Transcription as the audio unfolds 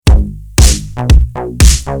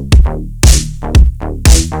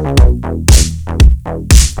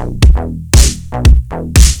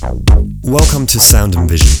Welcome to Sound and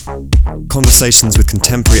Vision, conversations with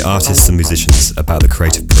contemporary artists and musicians about the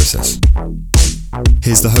creative process.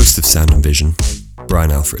 Here's the host of Sound and Vision,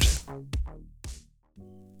 Brian Alfred.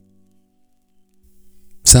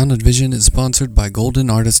 Sound and Vision is sponsored by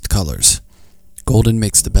Golden Artist Colors. Golden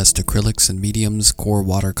makes the best acrylics and mediums, core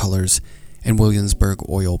watercolors, and Williamsburg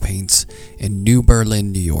oil paints in New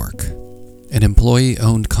Berlin, New York. An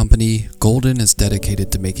employee-owned company, Golden is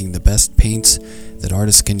dedicated to making the best paints that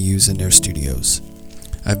artists can use in their studios.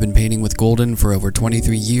 I've been painting with Golden for over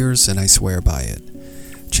 23 years and I swear by it.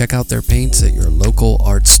 Check out their paints at your local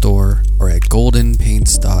art store or at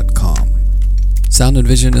goldenpaints.com. Sound and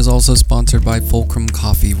Vision is also sponsored by Fulcrum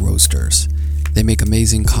Coffee Roasters. They make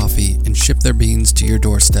amazing coffee and ship their beans to your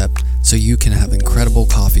doorstep so you can have incredible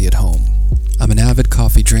coffee at home. I'm an avid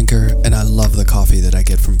coffee drinker and I love the coffee that I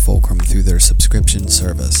get from Fulcrum through their subscription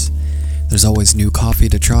service. There's always new coffee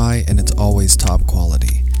to try and it's always top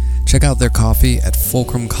quality. Check out their coffee at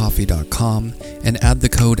fulcrumcoffee.com and add the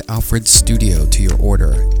code ALFREDSTUDIO to your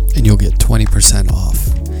order and you'll get 20% off.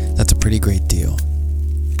 That's a pretty great deal.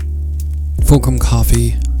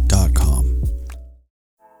 fulcrumcoffee.com.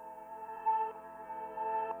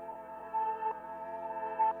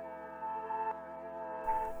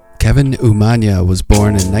 Kevin Umaña was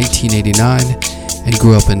born in 1989 and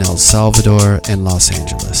grew up in El Salvador and Los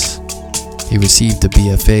Angeles. He received a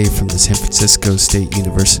BFA from the San Francisco State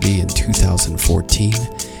University in 2014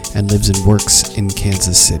 and lives and works in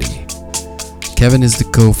Kansas City. Kevin is the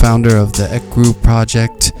co-founder of the Ekru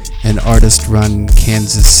Project, an artist-run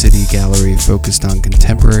Kansas City gallery focused on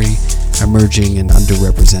contemporary, emerging, and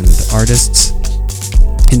underrepresented artists.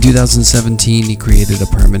 In 2017, he created a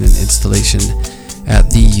permanent installation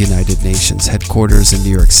at the United Nations headquarters in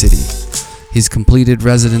New York City. He's completed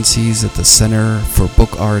residencies at the Center for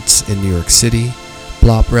Book Arts in New York City,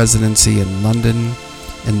 Plop Residency in London,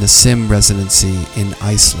 and the SIM Residency in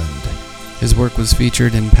Iceland. His work was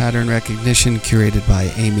featured in Pattern Recognition curated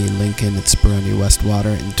by Amy Lincoln at Sperone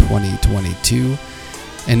Westwater in 2022,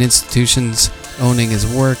 and institutions owning his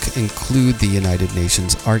work include the United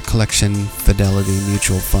Nations Art Collection, Fidelity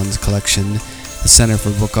Mutual Funds Collection, the Center for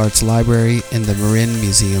Book Arts Library, and the Marin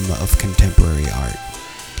Museum of Contemporary Art.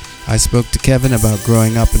 I spoke to Kevin about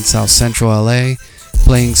growing up in South Central LA,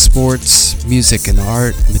 playing sports, music and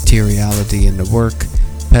art, materiality in the work,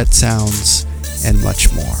 pet sounds, and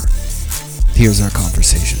much more. Here's our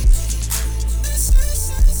conversation.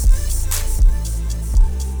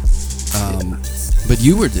 But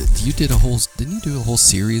didn't you do a whole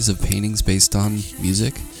series of paintings based on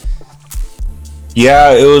music?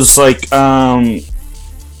 Yeah, it was like I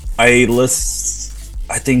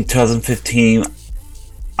think 2015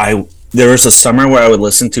 there was a summer where I would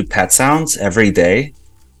listen to pet sounds every day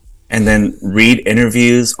and then read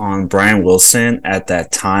interviews on Brian Wilson at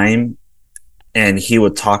that time, and he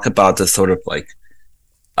would talk about this sort of like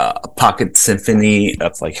pocket symphony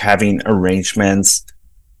of like having arrangements,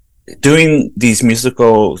 doing these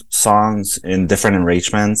musical songs in different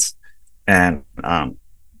arrangements, and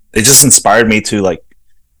it just inspired me to like,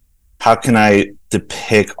 how can I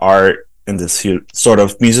depict art in this sort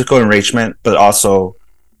of musical arrangement, but also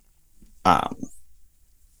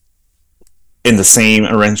in the same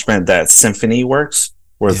arrangement that symphony works,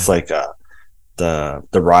 where it's like the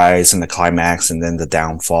rise and the climax and then the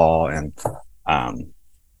downfall. And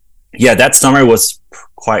that summer was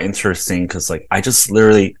quite interesting because like I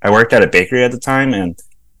worked at a bakery at the time, and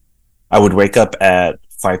I would wake up at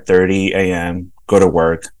 5:30 a.m., go to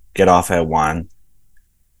work, get off at 1,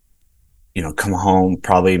 come home,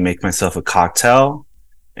 probably make myself a cocktail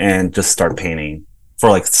and just start painting for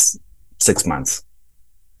like 6 months.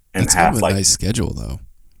 And that's have like a nice schedule though.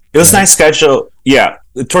 It was a nice schedule. Yeah.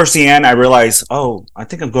 Towards the end I realized, I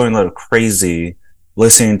think I'm going a little crazy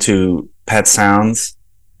listening to pet sounds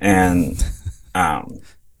and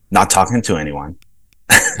not talking to anyone.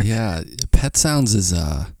 Yeah, pet sounds is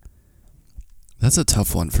that's a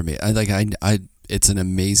tough one for me. It's an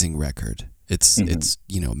amazing record. It's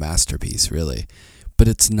a masterpiece really. But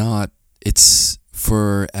it's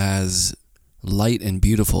for as light and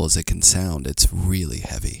beautiful as it can sound, it's really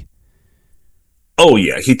heavy. Oh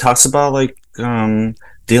yeah, he talks about like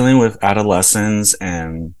dealing with adolescence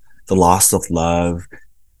and the loss of love,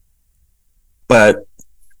 but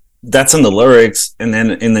that's in the lyrics, and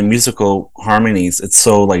then in the musical harmonies it's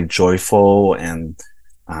so like joyful and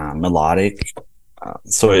melodic,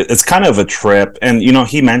 so it's kind of a trip. And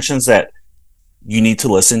he mentions that you need to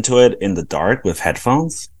listen to it in the dark with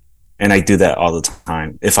headphones, And I do that all the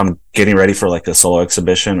time. If I'm getting ready for like a solo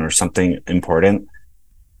exhibition or something important,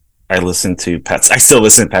 I still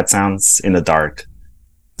listen to Pet Sounds in the dark.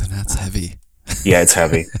 Then that's heavy. Yeah, it's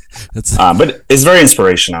heavy. That's but it's very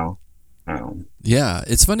inspirational. Yeah,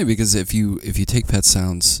 it's funny because if you take Pet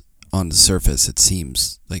Sounds on the surface, it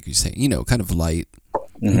seems like you say, kind of light.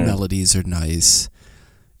 The melodies are nice,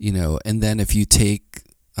 and then if you take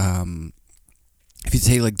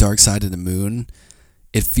like Dark Side of the Moon,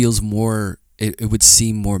 it feels more, it would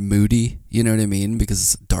seem more moody, you know what I mean?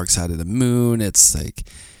 Because Dark Side of the Moon, it's like,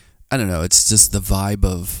 I don't know, it's just the vibe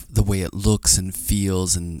of the way it looks and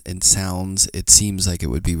feels and sounds. It seems like it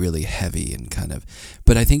would be really heavy and kind of,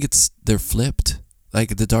 but I think they're flipped.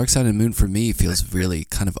 Like the Dark Side of the Moon for me feels really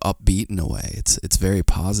kind of upbeat in a way. It's very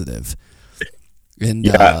positive. And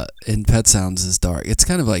Pet Sounds is dark. It's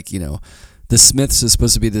kind of like, the Smiths is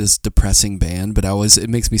supposed to be this depressing band, but it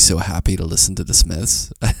makes me so happy to listen to the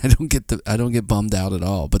Smiths. I don't get bummed out at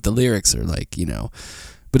all. But the lyrics are like,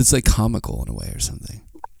 but it's like comical in a way or something.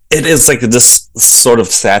 It is like this sort of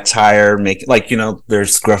satire,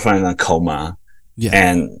 there's Girlfriend in a Coma. Yeah.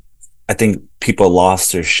 And I think people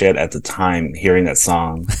lost their shit at the time hearing that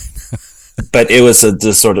song. But it was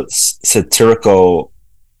this sort of satirical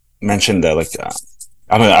mention that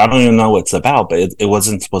I don't even know what it's about, but it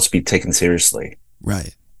wasn't supposed to be taken seriously.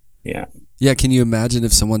 Right. Yeah. Yeah. Can you imagine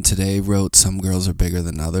if someone today wrote "Some Girls Are Bigger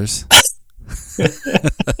Than Others"?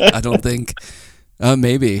 I don't think.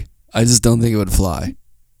 Maybe. I just don't think it would fly.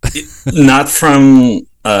 Not from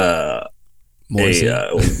Morrissey.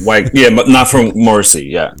 but not from Morrissey.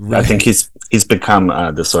 Yeah, Right. I think he's become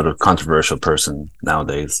this sort of controversial person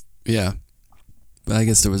nowadays. Yeah, but I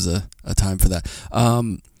guess there was a time for that.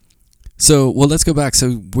 So, well, let's go back.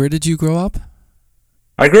 So, where did you grow up?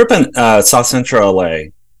 I grew up in South Central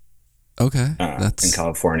LA. Okay, that's in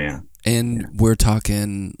California. And we're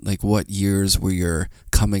talking like what years were your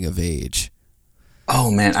coming of age?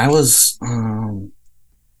 Oh man, I was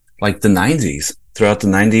like the 90s, throughout the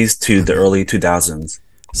 90s to the early 2000s.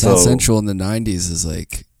 South Central in the 90s is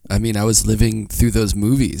like, I mean, I was living through those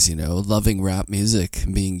movies, loving rap music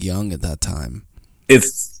and being young at that time. If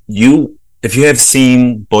you have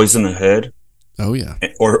seen Boys in the Hood, oh yeah,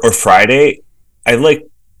 or Friday, I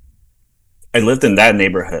lived in that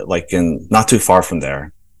neighborhood, like in not too far from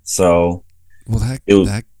there. So, well,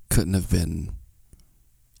 that couldn't have been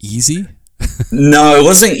easy. No, it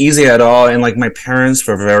wasn't easy at all. And like my parents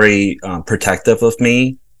were very protective of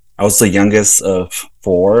me. I was the youngest of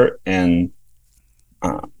 4, and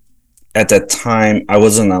at that time, I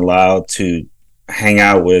wasn't allowed to hang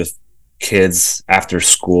out with kids after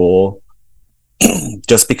school,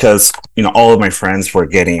 just because all of my friends were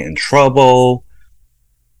getting in trouble,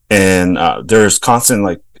 and there's constant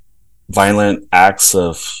like violent acts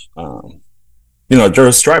of there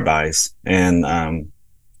was drive-bys, and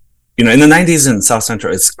in the 90s in South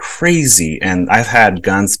Central, it's crazy, and I've had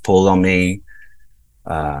guns pulled on me,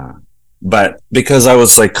 but because I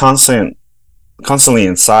was like constantly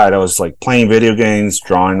inside, I was like playing video games,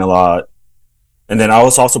 drawing a lot, and then I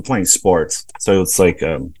was also playing sports. So it's like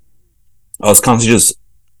I was constantly just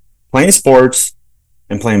playing sports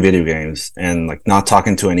and playing video games, and like not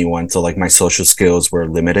talking to anyone. So like my social skills were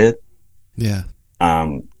limited. Yeah.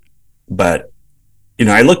 But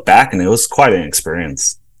I look back and it was quite an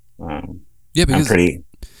experience. Yeah, because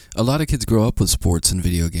a lot of kids grow up with sports and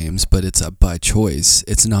video games, but it's by choice.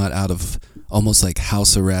 It's not out of almost like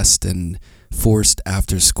house arrest and forced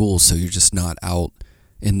after school, so you're just not out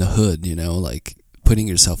in the hood, like putting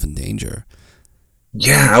yourself in danger.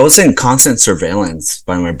 Yeah, I was in constant surveillance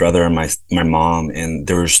by my brother and my mom, and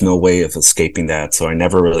there was no way of escaping that. So I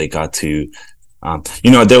never really got to,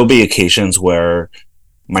 there will be occasions where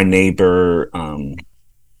my neighbor,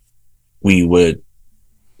 we would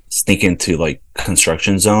sneak into like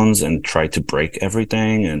construction zones and try to break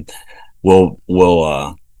everything, and we'll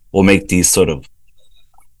make these sort of,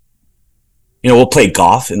 we'll play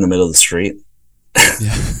golf in the middle of the street.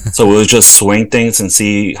 Yeah. So we'll just swing things and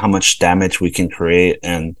see how much damage we can create,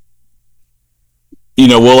 and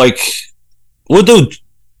we'll do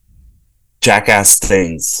jackass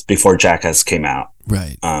things before Jackass came out,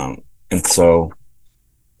 right? And so,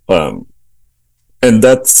 and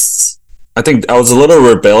that's, I think I was a little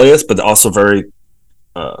rebellious, but also very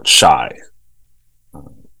shy.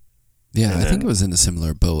 Yeah, I think it was in a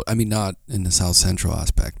similar boat. I mean, not in the South Central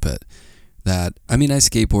aspect, but that, I mean, I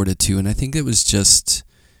skateboarded too, and I think it was just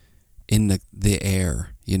in the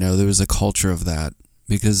air. There was a culture of that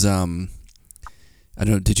because I don't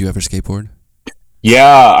know. Did you ever skateboard?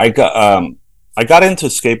 Yeah, I got into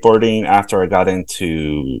skateboarding after I got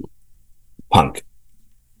into punk.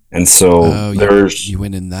 And so you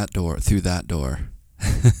went in that door, through that door.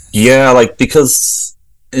 Yeah, like because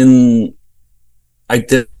I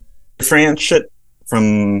did different shit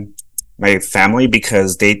from my family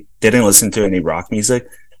because they didn't listen to any rock music.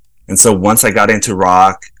 And so once I got into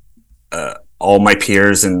rock, all my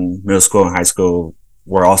peers in middle school and high school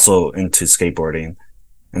were also into skateboarding.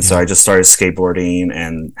 And so I just started skateboarding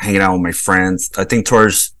and hanging out with my friends. I think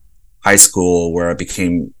towards high school where I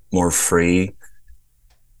became more free.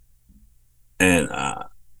 And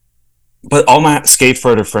but all my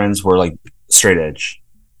skateboarder friends were like straight edge.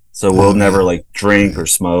 So we'll never like drink or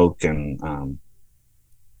smoke, and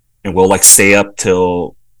we'll like stay up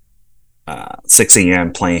till 6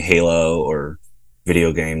 a.m. playing Halo or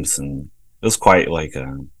video games, and it was quite like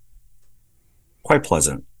quite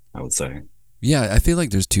pleasant, I would say. Yeah, I feel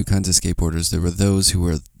like there's two kinds of skateboarders. There were those who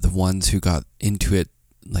were the ones who got into it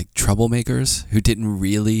like troublemakers, who didn't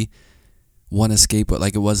really want to skateboard.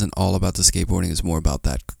 Like, it wasn't all about the skateboarding, it was more about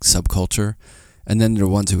that subculture. And then there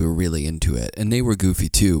were ones who were really into it, and they were goofy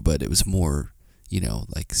too, but it was more,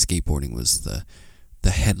 like skateboarding was the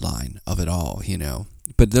headline of it all,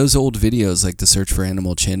 But those old videos, like the Search for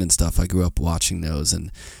Animal Chin and stuff, I grew up watching those,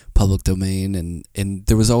 and Public Domain, and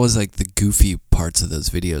there was always like the goofy parts of those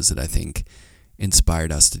videos that I think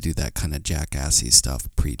inspired us to do that kind of jackassy stuff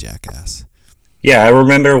pre-Jackass. Yeah, I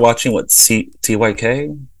remember watching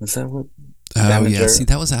TYK. Is that what? Oh yeah, see,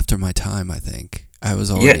 that was after my time. I think I was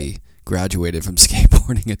already graduated from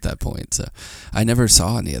skateboarding at that point, so I never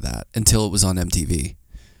saw any of that until it was on MTV.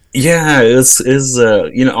 Yeah, it was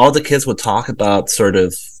all the kids would talk about sort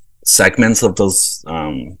of segments of those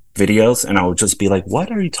videos, and I would just be like,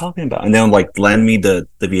 "What are you talking about?" And then like lend me the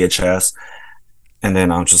VHS. And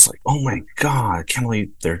then I'm just like, oh my God, I can't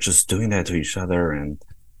believe they're just doing that to each other. And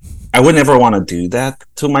I would never want to do that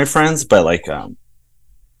to my friends, but like, it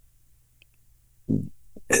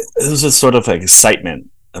was just sort of like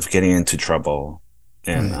excitement of getting into trouble.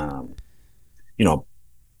 And,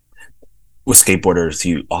 with skateboarders,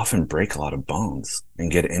 you often break a lot of bones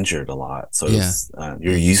and get injured a lot. So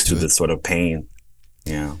you're used to this sort of pain.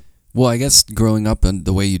 Yeah. Well, I guess growing up in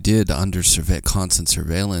the way you did, under constant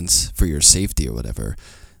surveillance for your safety or whatever,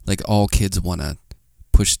 like all kids want to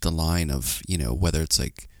push the line of, whether it's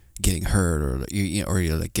like getting hurt or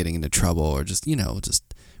you're like getting into trouble or just,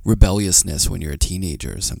 just rebelliousness when you're a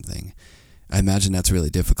teenager or something. I imagine that's really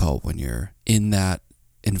difficult when you're in that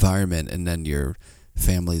environment and then your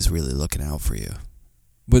family's really looking out for you.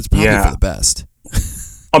 But it's probably for the best.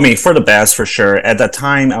 I mean, for the best, for sure. At that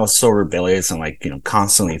time, I was so rebellious and like,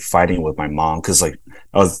 constantly fighting with my mom because like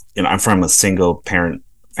I was, I'm from a single parent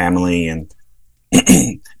family, and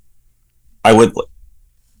I would,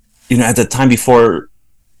 at the time before,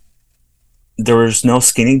 there was no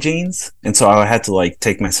skinny jeans, and so I had to like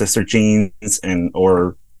take my sister jeans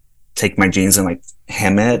or take my jeans and like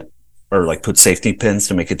hem it or like put safety pins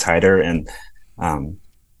to make it tighter, and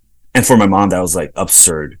for my mom that was like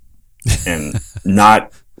absurd and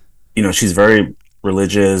not. She's very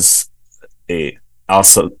religious, a El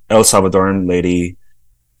Salvadoran lady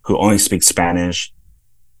who only speaks Spanish.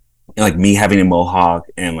 And like me having a mohawk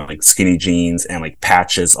and like skinny jeans and like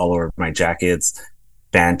patches all over my jackets,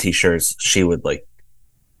 band t-shirts, she would like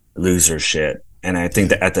lose her shit. And I think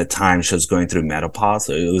that at the time she was going through menopause,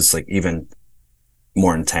 so it was like even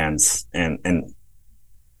more intense. And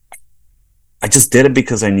I just did it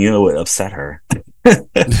because I knew it would upset her.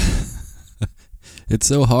 It's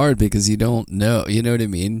so hard because you don't know, you know what I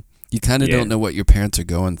mean? You kind of don't know what your parents are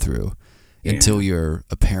going through until you're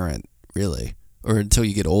a parent, really. Or until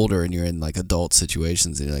you get older and you're in like adult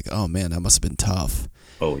situations and you're like, oh man, that must have been tough.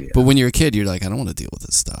 Oh yeah. But when you're a kid, you're like, I don't want to deal with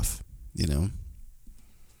this stuff,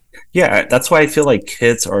 Yeah, that's why I feel like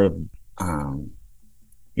kids are,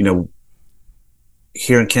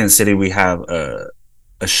 here in Kansas City, we have a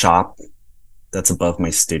shop that's above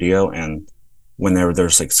my studio, and whenever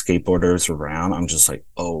there's like skateboarders around, I'm just like,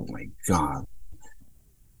 oh my God,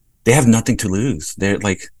 they have nothing to lose. They're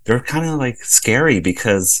kind of like scary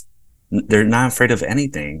because they're not afraid of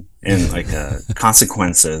anything and like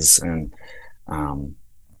consequences. And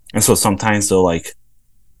so sometimes they'll like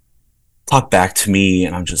talk back to me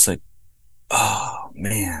and I'm just like, oh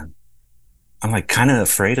man, I'm like kind of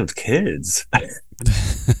afraid of kids.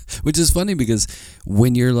 Which is funny because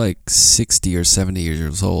when you're like 60 or 70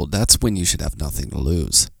 years old, that's when you should have nothing to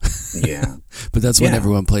lose. Yeah. But that's when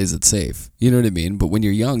everyone plays it safe. You know what I mean? But when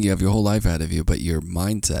you're young, you have your whole life ahead of you, but your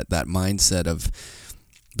mindset, that mindset of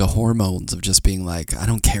the hormones of just being like, I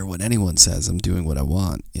don't care what anyone says, I'm doing what I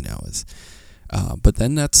want, is but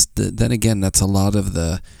then then again, that's a lot of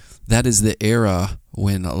the that is the era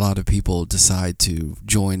when a lot of people decide to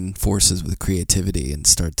join forces with creativity and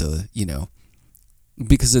start to,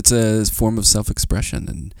 because it's a form of self-expression,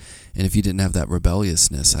 and if you didn't have that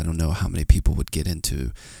rebelliousness, I don't know how many people would get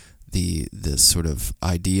into this sort of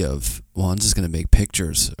idea of, well, I'm just going to make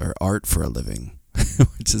pictures or art for a living,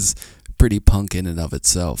 which is pretty punk in and of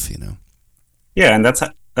itself, Yeah, and that's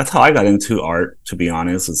how I got into art, to be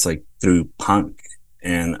honest. It's like through punk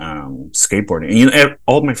and skateboarding. And,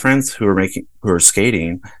 all my friends who are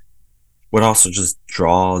skating would also just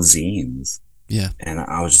draw zines. Yeah. And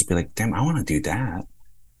I would just be like, damn, I want to do that.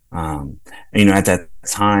 And, at that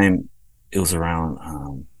time, it was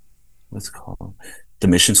around, what's it called? The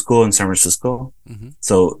Mission School in San Francisco. Mm-hmm.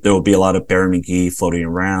 So there will be a lot of Barry McGee floating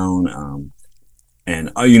around. And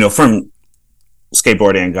from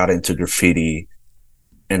skateboarding, I got into graffiti,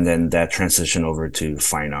 and then that transitioned over to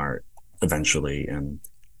fine art eventually. And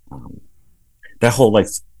that whole like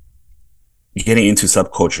getting into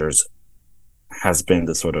subcultures has been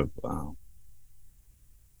the sort of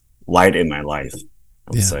light in my life,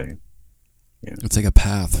 I would say. Yeah. It's like a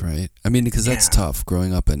path, right? I mean, because that's tough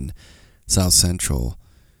growing up in South Central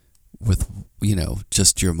with,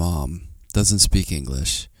 just your mom doesn't speak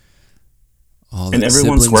English. And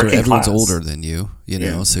everyone's working class. Everyone's older than you,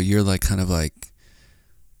 know, so you're like kind of like,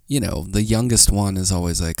 the youngest one is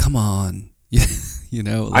always like, come on,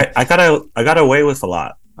 like, I got away with a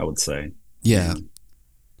lot, I would say. Yeah.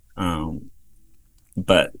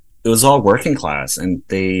 But it was all working class, and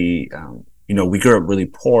they, we grew up really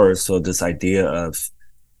poor. So this idea of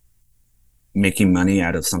making money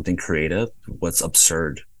out of something creative was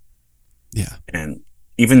absurd. Yeah. And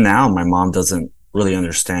even now, my mom doesn't really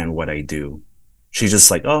understand what I do. She's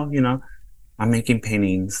just like, oh, I'm making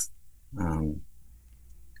paintings.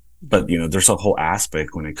 But, there's a whole aspect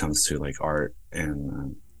when it comes to like art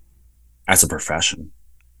and as a profession.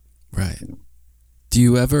 Right. Do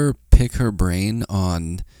you ever pick her brain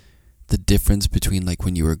on the difference between like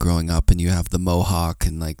when you were growing up and you have the mohawk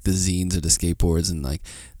and like the zines or the skateboards and like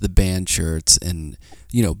the band shirts and,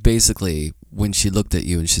 basically when she looked at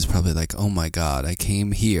you and she's probably like, oh my God, I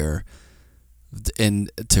came here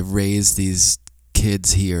and to raise these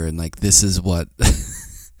kids here and like this is what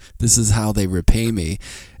this is how they repay me.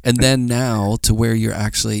 And then now to where you're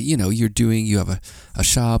actually, you have a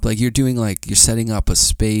shop, like you're doing like, you're setting up a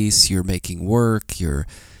space, you're making work, you're,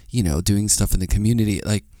 doing stuff in the community.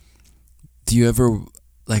 Like, do you ever,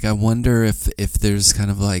 like, I wonder if there's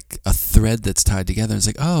kind of like a thread that's tied together. It's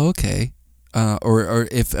like, oh, okay. Or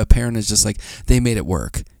if a parent is just like, they made it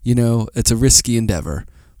work, it's a risky endeavor,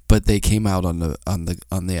 but they came out on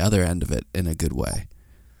the other end of it in a good way.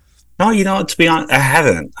 No, to be honest, I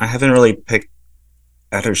haven't really picked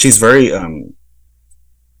at her. She's very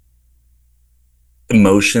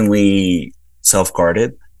emotionally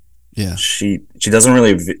self-guarded. Yeah. She doesn't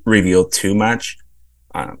really reveal too much,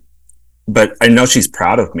 but I know she's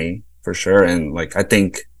proud of me for sure. And like, I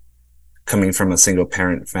think coming from a single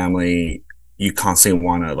parent family, you constantly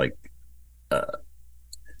want to like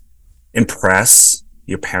impress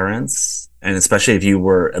your parents, and especially if you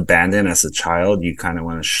were abandoned as a child, you kind of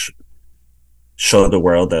want to show the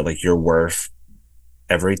world that like you're worth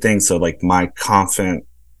everything. So like my confident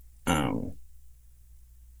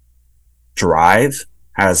drive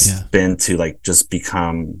has been to like just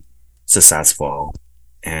become successful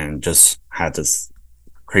and just had this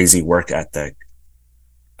crazy work ethic.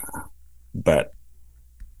 But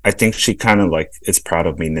I think she kind of like is proud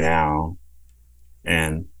of me now.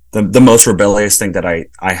 And the most rebellious thing that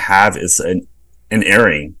I have is an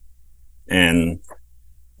earring. And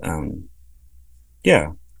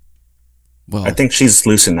well, I think she's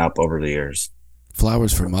loosened up over the years.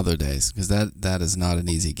 Flowers for Mother Days, because that is not an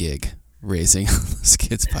easy gig, raising those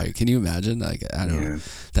kids by you. Can you imagine? Like, I don't know.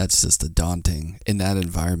 That's just a daunting in that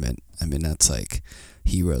environment. I mean, that's like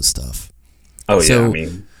hero stuff. Oh, so, yeah. I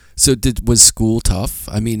mean, so was school tough?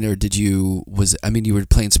 I mean, or you were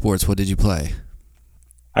playing sports. What did you play?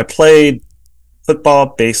 I played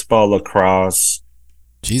football, baseball, lacrosse,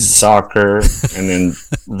 soccer, and then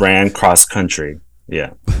ran cross country.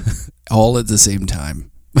 Yeah. All at the same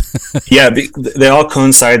time. Yeah, they all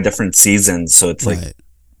coincide different seasons. So it's like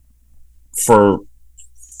for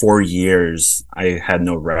 4 years, I had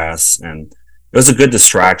no rest, and it was a good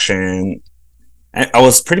distraction. I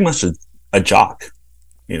was pretty much a jock,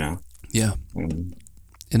 Yeah. And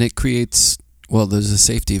it creates, well, there's a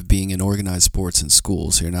safety of being in organized sports in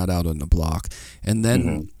school, so you're not out on the block. And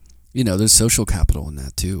then, there's social capital in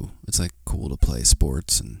that too. It's like cool to play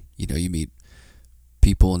sports, and, you meet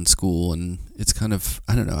people in school, and it's kind of,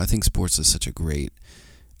 I don't know, I think sports is such a great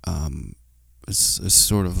a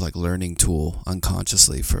sort of like learning tool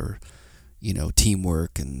unconsciously for,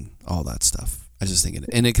 teamwork and all that stuff. I just think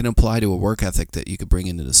and it can apply to a work ethic that you could bring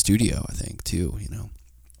into the studio, I think, too,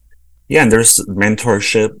 Yeah, and there's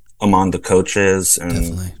mentorship among the coaches and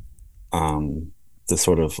Definitely. The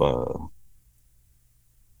sort of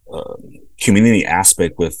community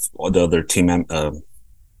aspect with all the other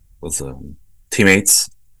teammates.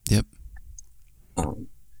 Yep.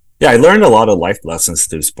 Yeah, I learned a lot of life lessons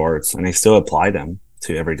through sports, and I still apply them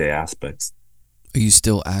to everyday aspects. Are you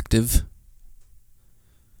still active?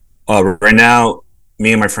 Right now,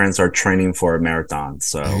 me and my friends are training for a marathon,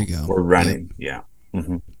 so There you go. we're running. Yep. Yeah.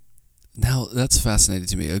 Hmm. Now, that's fascinating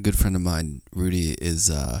to me. A good friend of mine, Rudy, is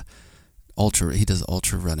he does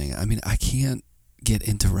ultra running. I mean, I can't get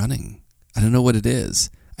into running. I don't know what it is.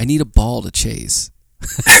 I need a ball to chase.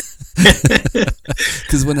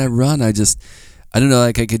 Because when I run, I don't know,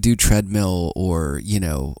 like I could do treadmill or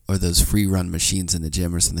those free run machines in the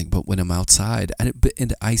gym or something. But when I'm outside,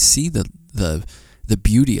 and I see the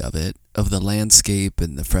beauty of it, of the landscape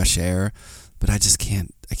and the fresh air, but I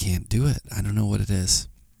can't do it. I don't know what it is.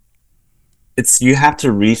 You have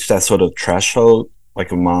to reach that sort of threshold,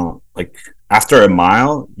 like a mile. Like after a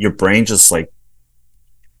mile, your brain just like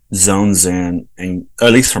zones in, and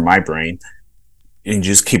at least for my brain, and you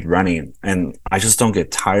just keep running. And I just don't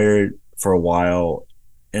get tired for a while.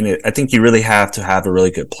 And I think you really have to have a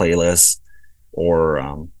really good playlist or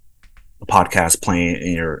a podcast playing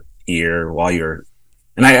in your ear while you're.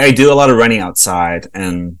 And I do a lot of running outside,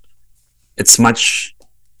 and it's much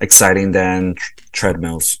exciting than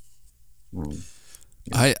treadmills.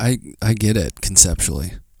 I get it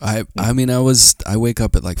conceptually. I mean, I wake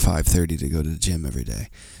up at like 5:30 to go to the gym every day.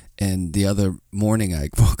 And the other morning I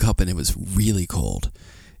woke up and it was really cold.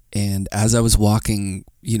 And as I was walking,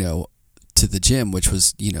 to the gym, which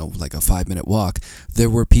was, like a 5-minute walk, there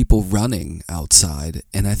were people running outside.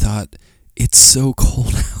 And I thought, it's so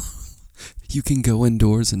cold out. You can go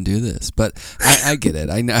indoors and do this. But I get it.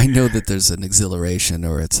 I know that there's an exhilaration,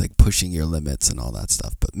 or it's like pushing your limits and all that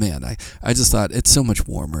stuff. But man, I just thought it's so much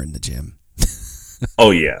warmer in the gym.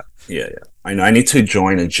 Oh yeah. I know. I need to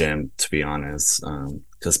join a gym, to be honest,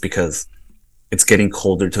 just because it's getting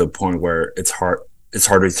colder to a point where it's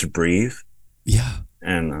harder to breathe. Yeah.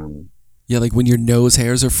 And yeah, like when your nose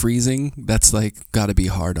hairs are freezing, that's like got to be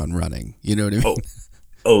hard on running. You know what I mean?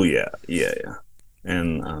 Oh yeah.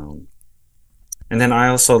 And then I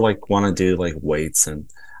also like want to do like weights, and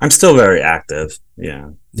I'm still very active. Yeah.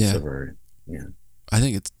 Yeah. So I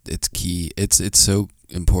think it's key. It's so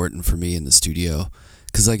important for me in the studio,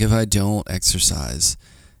 because like if I don't exercise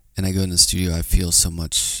and I go in the studio, I feel so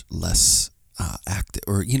much less active.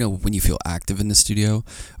 Or when you feel active in the studio,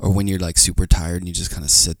 or when you're like super tired and you just kind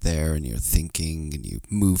of sit there and you're thinking and you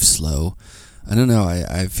move slow. I don't know.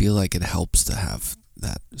 I feel like it helps to have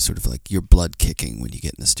that sort of like your blood kicking when you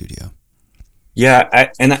get in the studio. Yeah,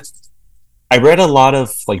 I read a lot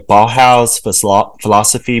of like Bauhaus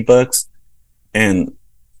philosophy books, and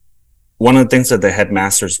one of the things that the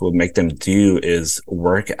headmasters would make them do is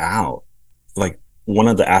work out. Like one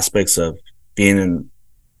of the aspects of being in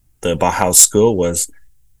the Bauhaus school was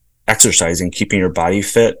exercising, keeping your body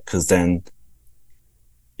fit, because then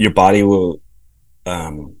your body will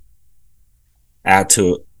add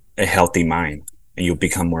to a healthy mind, and you'll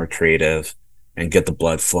become more creative and get the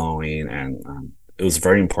blood flowing. And it was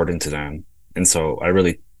very important to them. And so I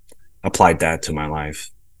really applied that to my life.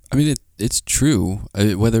 I mean, it's true.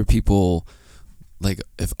 Whether people, like,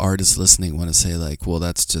 if artists listening want to say, like, well,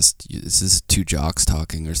 this is two jocks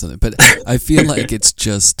talking or something. But I feel like it's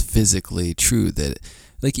just physically true that,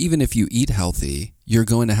 like, even if you eat healthy, you're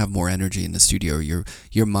going to have more energy in the studio.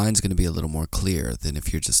 Your mind's going to be a little more clear than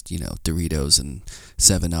if you're just, Doritos and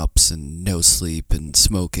 7-Ups and no sleep and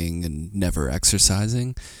smoking and never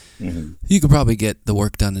exercising. Mm-hmm. You could probably get the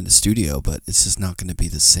work done in the studio, but it's just not going to be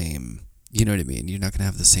the same. You know what I mean? You're not going to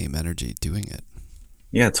have the same energy doing it.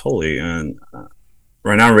 Yeah, totally. And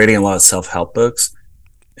right now I'm reading a lot of self-help books,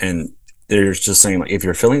 and they're just saying, like, if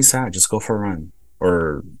you're feeling sad, just go for a run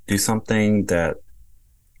or do something that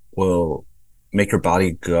will make your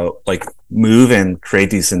body go, like, move and create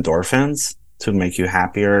these endorphins to make you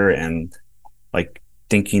happier and like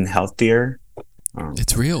thinking healthier.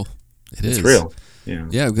 It's real. It's real. Yeah.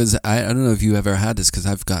 Yeah, because I don't know if you ever had this, because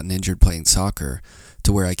I've gotten injured playing soccer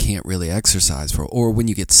to where I can't really exercise or when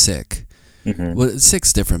you get sick. Mm-hmm. Well,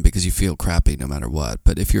 sick's different because you feel crappy no matter what.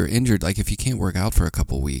 But if you're injured, like if you can't work out for a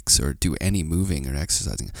couple weeks or do any moving or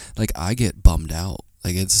exercising, like I get bummed out.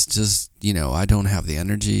 Like it's just, I don't have the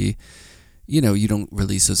energy. You don't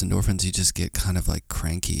release those endorphins. You just get kind of like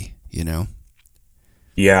cranky,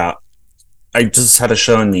 Yeah. I just had a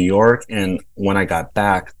show in New York, and when I got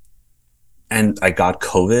back, and I got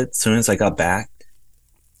COVID as soon as I got back,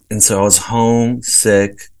 and so I was home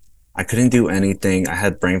sick. I couldn't do anything. I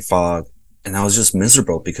had brain fog, and I was just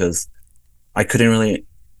miserable because I couldn't really,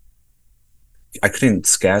 I couldn't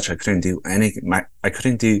sketch. I couldn't do anything. I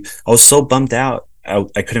couldn't do. I was so bummed out. I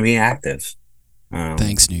couldn't be active.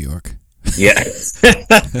 Thanks, New York. Yeah.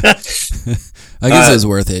 I guess it was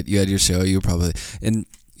worth it. You had your show. You were probably, and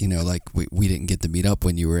you know, like we didn't get to meet up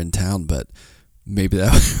when you were in town, but maybe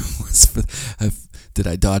that was. Did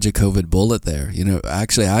I dodge a COVID bullet there? You know,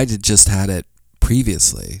 actually, I just had it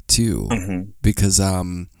previously too, because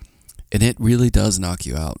and it really does knock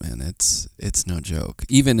you out, man. It's no joke,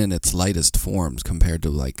 even in its lightest forms compared to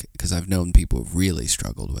like, because I've known people who really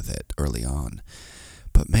struggled with it early on,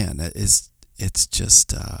 but man, it's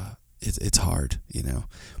just it's hard, you know.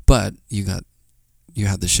 But you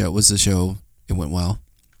had the show. Was the show? It went well.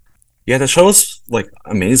 Yeah, the show was like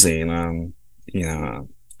amazing. You know,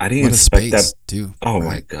 I didn't What a expect space, that. too. Oh my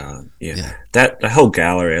Right? God. Yeah. Yeah. That whole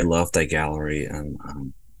gallery, I love that gallery. And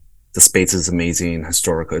the space is amazing,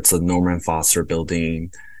 historical. It's a Norman Foster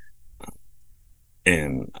building.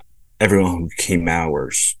 And everyone who came out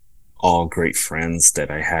was all great friends that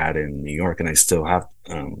I had in New York. And I still have,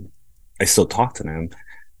 I still talk to them.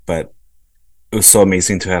 But it was so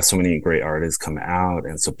amazing to have so many great artists come out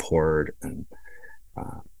and support. And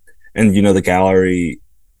you know, the gallery,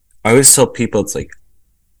 I always tell people it's like,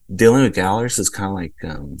 dealing with galleries is kind of like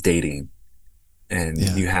dating, and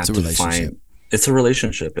Yeah, you have it's a to relationship. find it's a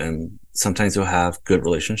relationship, and sometimes you'll have good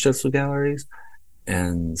relationships with galleries,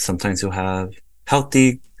 and sometimes you'll have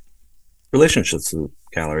healthy relationships with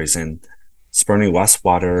galleries. And Sperone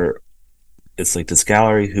Westwater, it's like this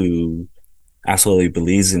gallery who absolutely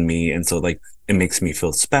believes in me, and so like it makes me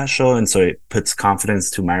feel special, and so it puts confidence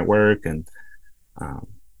to my work, um,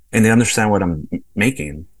 and they understand what I'm making,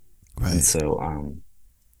 and Right. so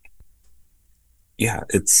yeah,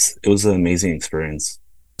 it was an amazing experience.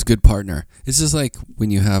 It's a good partner. It's just like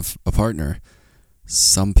when you have a partner,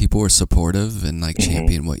 some people are supportive and like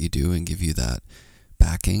champion what you do and give you that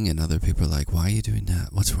backing, and other people are like, why are you doing that?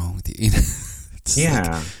 What's wrong with you? You know, it's like,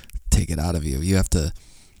 Yeah, take it out of you. You have to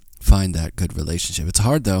find that good relationship. It's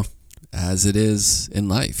hard though, as it is in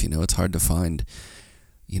life. You know, it's hard to find,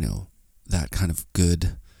 you know, that kind of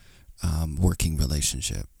good working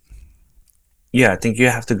relationship. yeah. I think you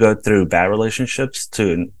have to go through bad relationships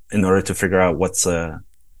to in order to figure out what's a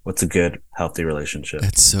good healthy relationship.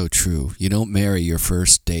 That's so true. You don't marry your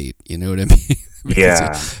first date. You know what I mean? Because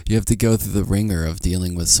Yeah, you have to go through the ringer of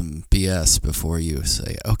dealing with some BS before you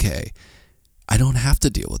say, okay, I don't have to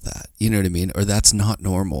deal with that. You know what I mean? Or that's not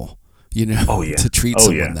normal, you know, oh yeah, to treat oh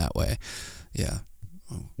someone yeah, that way. Yeah.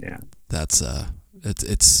 yeah. That's,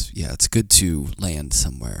 it's good to land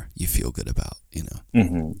somewhere you feel good about, you know.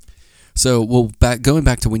 hmm So, well, going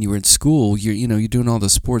back to when you were in school, you're doing all the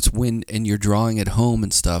sports, and you're drawing at home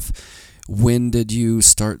and stuff. When did you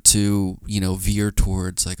start to, veer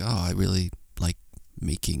towards like, oh, I really like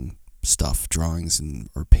making stuff, drawings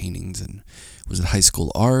or paintings? And was it high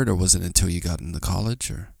school art, or was it until you got into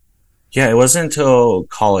college, or? Yeah, it wasn't until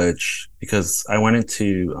college because I went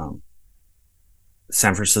into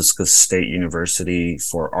San Francisco State University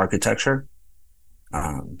for architecture,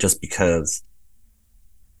 just because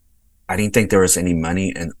I didn't think there was any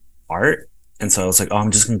money in art. And so I was like, oh,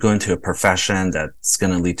 I'm just going to go into a profession that's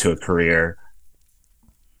going to lead to a career.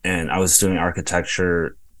 And I was doing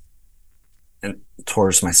architecture, and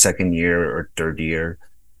towards my second year or third year,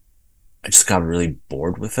 I just got really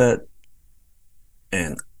bored with it.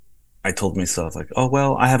 And I told myself like, oh,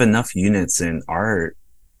 well, I have enough units in art.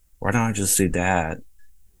 Why don't I just do that?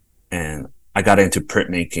 And I got into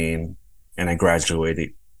printmaking, and I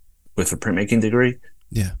graduated with a printmaking degree.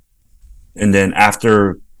 Yeah. And then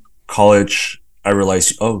after college, I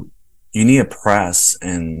realized, oh, you need a press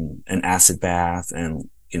and an acid bath and,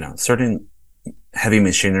 certain heavy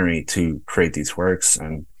machinery to create these works.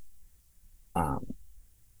 And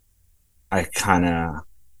I kind of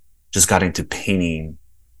just got into painting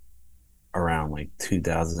around like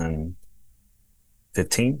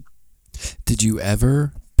 2015. Did you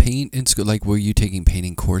ever paint in school? Like, were you taking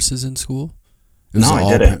painting courses in school? It was No, I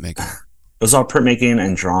all didn't. printmaking. It was all printmaking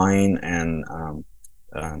and drawing and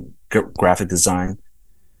graphic design.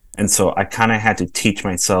 And so I kind of had to teach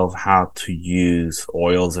myself how to use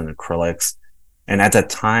oils and acrylics. And at that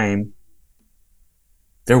time,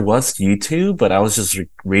 there was YouTube, but I was just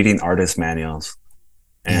reading artist manuals.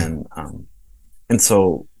 Yeah. And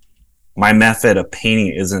so my method of painting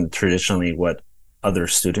isn't traditionally what other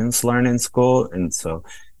students learn in school. And so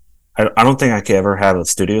I don't think I could ever have a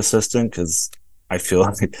studio assistant because I feel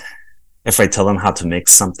like if I tell them how to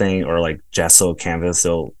mix something or like gesso canvas,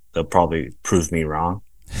 they'll probably prove me wrong.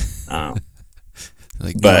 Like,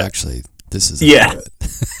 no, But actually, this is how you yeah, do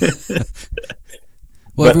it.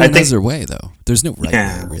 Well, but I everyone think has their way, though. There's no right way,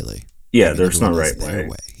 yeah, really. I yeah, mean, there's no everyone has right their way.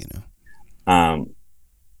 way, you know.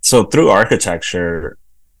 So through architecture,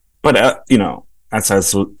 but as I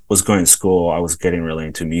was going to school, I was getting really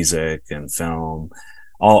into music and film,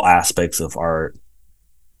 all aspects of art.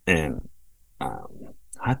 And how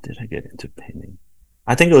did I get into painting?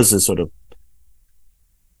 I think it was this sort of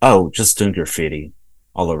just doing graffiti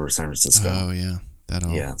all over San Francisco. Oh, yeah. That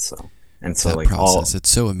all, Yeah, so that like process, it's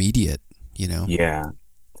so immediate, you know? yeah,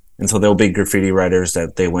 and so there'll be graffiti writers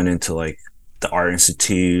that they went into like the art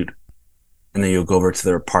institute, and then you'll go over to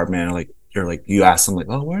their apartment, and like you ask them like,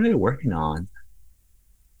 oh, what are they working on?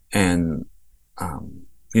 And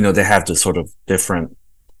they have this sort of different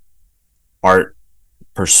art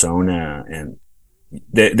persona, and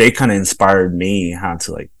they kind of inspired me how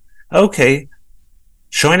to like, okay,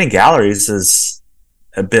 showing in galleries is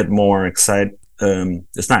a bit more exciting.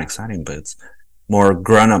 It's not exciting, but it's more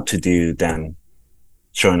grown up to do than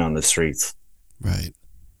showing on the streets. Right.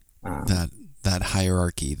 Um, That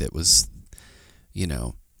hierarchy that was, you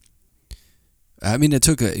know, I mean, it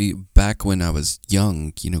took back when I was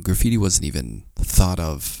young, you know, graffiti wasn't even thought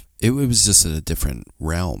of. It was just in a different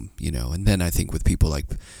realm, you know. And then I think with people like,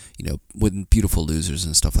 you know, when Beautiful Losers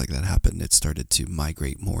and stuff like that happened, it started to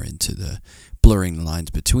migrate more into the blurring the lines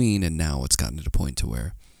between. And now it's gotten to the point to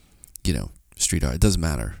where, you know, street art, it doesn't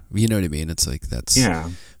matter. You know what I mean? It's like that's,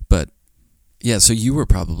 yeah, but yeah, so you were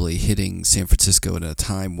probably hitting San Francisco at a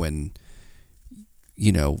time when,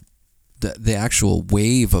 you know, the actual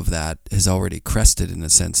wave of that has already crested in the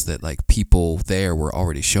sense that like people there were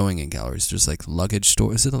already showing in galleries. There's like luggage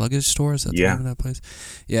store. Is it a luggage store? Is that the name of that place?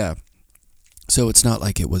 Yeah. So it's not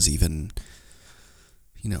like it was even,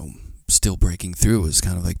 you know, still breaking through. It was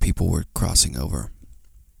kind of like people were crossing over.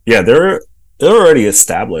 yeah. They're already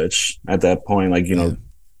established at that point. Like Yeah.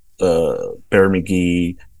 Bear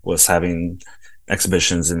McGee was having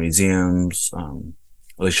exhibitions in museums.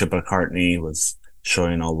 Alicia McCartney was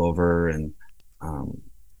showing all over, and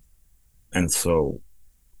so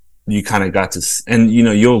you kind of got to, and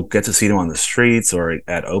you'll get to see them on the streets or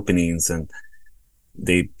at openings, and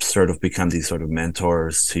they sort of become these sort of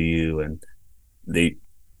mentors to you, and they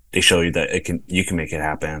show you that you can make it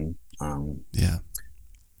happen. Yeah.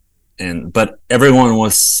 But everyone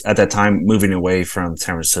was at that time moving away from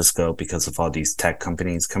San Francisco because of all these tech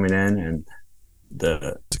companies coming in and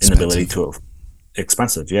the inability to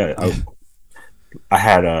expensive. Yeah. I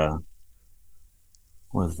had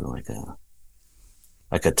what was it,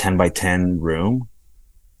 like a 10 by 10 room,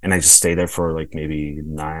 and I just stayed there for like maybe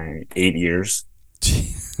 8 years.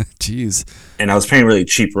 Jeez. And I was paying really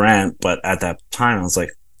cheap rent, but at that time I was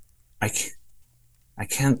like, I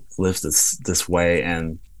can't live this way.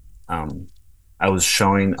 And I was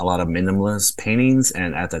showing a lot of minimalist paintings,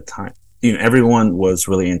 and at that time, everyone was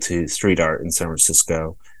really into street art in San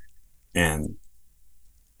Francisco, and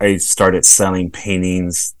I started selling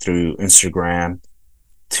paintings through Instagram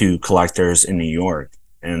to collectors in New York.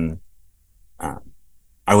 And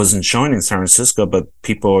I wasn't showing in San Francisco, but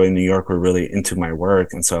people in New York were really into my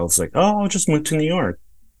work. And so I was like, oh, I'll just move to New York.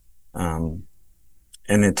 And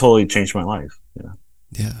it totally changed my life.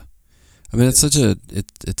 Yeah. I mean, it's such a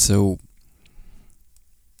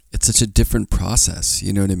different process.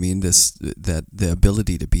 You know what I mean? That the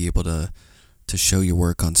ability to be able to show your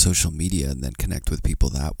work on social media and then connect with people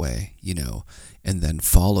that way, you know, and then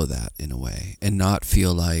follow that in a way and not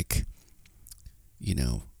feel like, you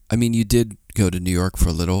know, I mean, you did go to New York for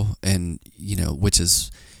a little, and, you know, which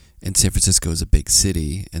is, and San Francisco is a big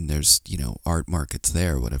city and there's, you know, art markets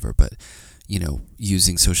there or whatever, but, you know,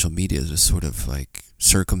 using social media to sort of like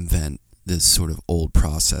circumvent this sort of old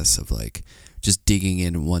process of like just digging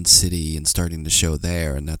in one city and starting to show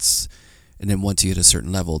there. And then once you hit a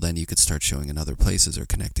certain level, then you could start showing in other places or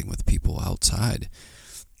connecting with people outside.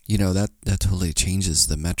 You know, that totally changes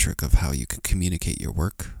the metric of how you can communicate your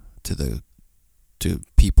work to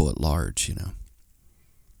people at large, you know.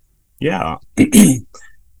 Yeah.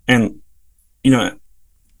 And,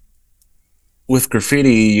 with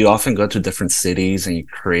graffiti, you often go to different cities and you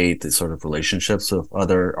create these sort of relationships with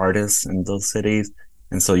other artists in those cities.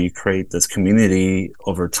 And so you create this community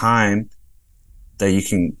over time that you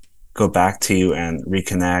can go back to and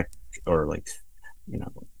reconnect, or like,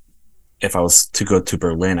 if I was to go to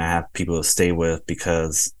Berlin, I have people to stay with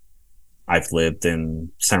because I've lived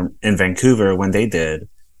in Vancouver when they did.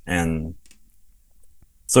 And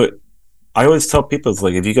so I always tell people, it's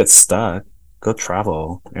like, if you get stuck, go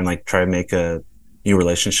travel and like try to make a new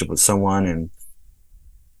relationship with someone, and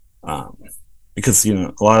um, because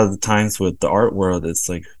a lot of the times with the art world, it's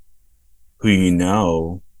like who you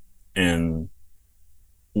know, and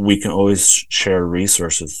we can always share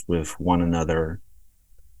resources with one another.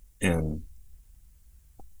 And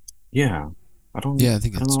yeah, Yeah, I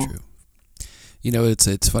think I don't it's know. true.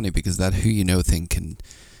 It's funny because that who you know thing can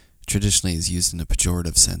traditionally is used in a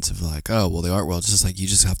pejorative sense of like, oh, well, the art world is just like you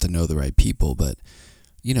just have to know the right people, but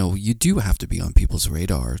you do have to be on people's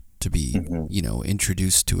radar to be, Hmm.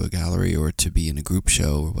 introduced to a gallery or to be in a group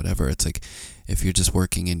show or whatever. It's like if you're just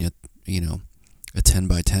working in a 10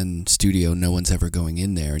 by 10 studio, no one's ever going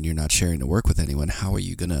in there and you're not sharing the work with anyone, how are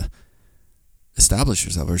you going to establish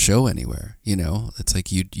yourself or show anywhere? It's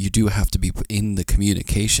like you do have to be in the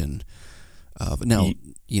communication of now,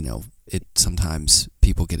 it sometimes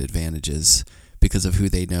people get advantages because of who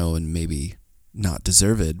they know and maybe not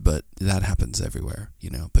deserve it, but that happens everywhere,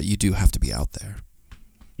 but you do have to be out there.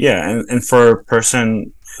 Yeah, and for a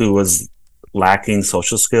person who was lacking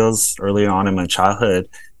social skills early on in my childhood,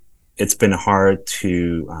 it's been hard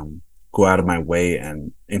to go out of my way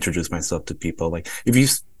and introduce myself to people. Like if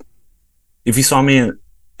you saw me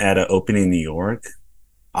at an opening in New York,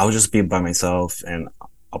 I would just be by myself, and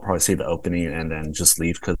I'll probably see the opening and then just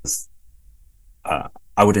leave because uh,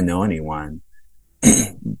 I wouldn't know anyone.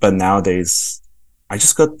 But nowadays, I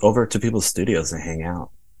just go over to people's studios and hang out,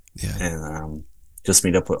 Yeah. and just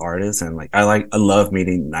meet up with artists. And I love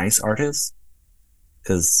meeting nice artists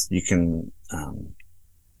because you can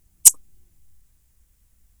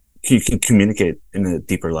communicate in a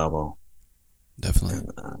deeper level. Definitely.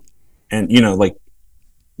 And like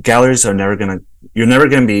galleries are never gonna you're never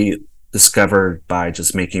gonna be discovered by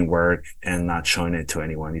just making work and not showing it to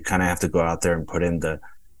anyone. You kind of have to go out there and put in the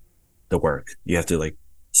work. You have to like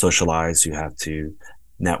socialize. You have to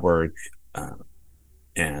network, uh,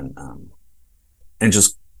 and and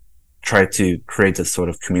just try to create this sort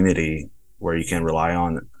of community where you can rely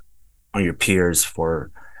on your peers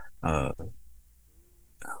for uh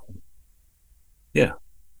yeah.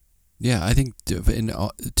 Yeah, I think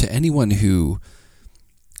to anyone who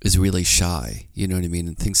is really shy, you know what I mean,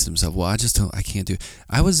 and thinks to himself, well, I can't do it.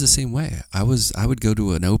 I was the same way. I would go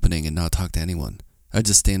to an opening and not talk to anyone. I'd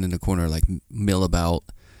just stand in the corner, like mill about,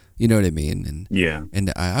 you know what I mean? Yeah.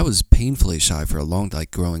 And I was painfully shy for a long time.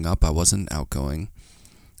 Like growing up, I wasn't outgoing.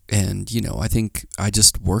 And, I think I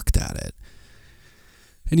just worked at it.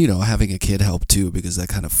 And, having a kid helped too, because that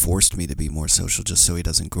kind of forced me to be more social just so he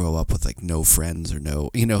doesn't grow up with like no friends or no,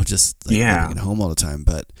 just like living Yeah. at home all the time.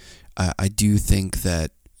 But I do think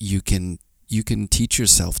that you can teach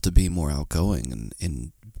yourself to be more outgoing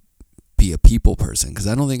and be a people person. Because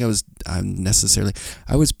I don't think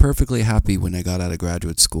I was perfectly happy when I got out of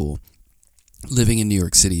graduate school, living in New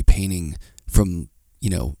York City, painting from,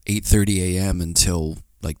 8:30 a.m. until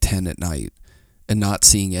like 10 at night and not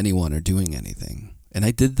seeing anyone or doing anything. And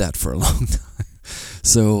I did that for a long time.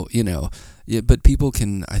 So, yeah, but people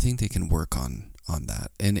I think they can work on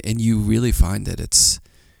that. And you really find that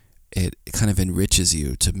it kind of enriches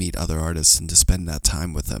you to meet other artists and to spend that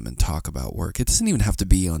time with them and talk about work. It doesn't even have to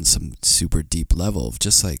be on some super deep level of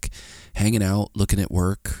just like hanging out, looking at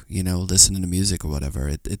work, listening to music or whatever.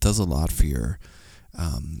 It does a lot for your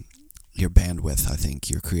bandwidth, I think,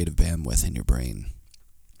 your creative bandwidth in your brain.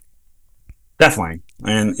 Definitely.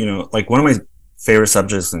 And like one of my favorite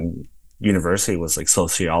subjects in university was like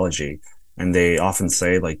sociology, and they often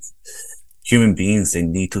say like human beings, they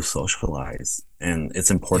need to socialize, and it's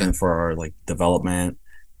Yeah. important for our like development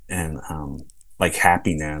and like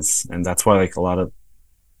happiness. And that's why like a lot of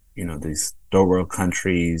these third world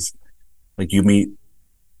countries, like you meet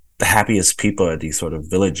the happiest people at these sort of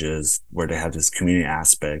villages where they have this community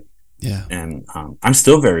aspect. Yeah. And I'm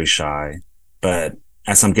still very shy, but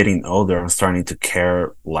as I'm getting older, I'm starting to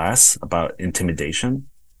care less about intimidation,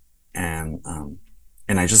 and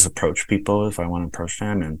I just approach people if I want to approach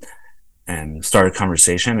them, and start a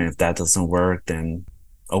conversation. And if that doesn't work, then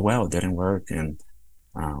oh well, it didn't work. And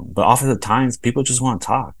but often the times people just want to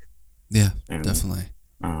talk. Yeah, And definitely.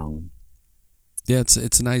 um, Yeah,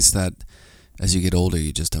 it's nice that as you get older,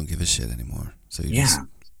 you just don't give a shit anymore. So yeah,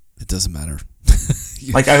 it doesn't matter.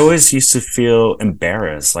 like I always used to feel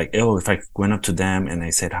embarrassed, like oh, if I went up to them and I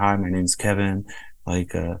said hi, my name's Kevin,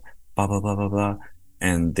 like blah blah blah blah blah,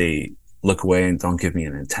 and they look away and don't give me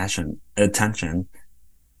an attention.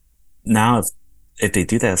 Now if they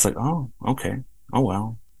do that, it's like, oh, okay, oh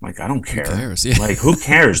well, like I don't Who care. cares? Yeah. Like who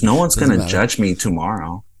cares? No one's Doesn't gonna matter. judge me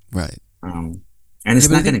tomorrow. Right. um and Yeah, it's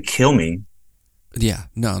but I not gonna think, kill me. yeah,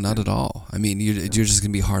 no, not at all. I mean, you're just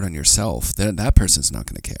going to be hard on yourself. That person's not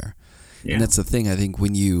going to care. And Yeah. that's the thing. I think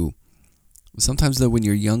sometimes though, when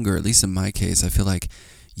you're younger, at least in my case, I feel like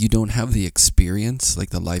you don't have the experience, like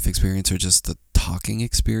the life experience or just the talking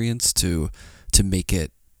experience to make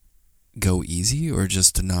it go easy, or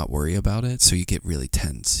just to not worry about it, so you get really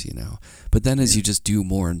tense, But then as you just do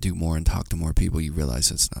more and talk to more people, you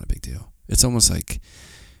realize it's not a big deal. It's almost like,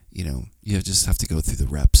 you just have to go through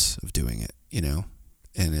the reps of doing it,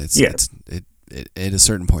 and at a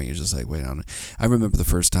certain point you're just like, wait on it. I remember the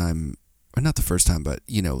first time, or not the first time, but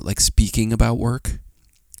like speaking about work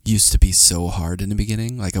used to be so hard in the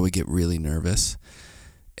beginning. Like I would get really nervous.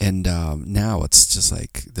 And now it's just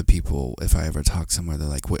like the people, if I ever talk somewhere, they're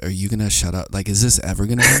like, "Are you going to shut up? Like, is this ever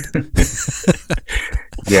going to end?"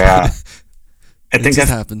 Yeah. I think that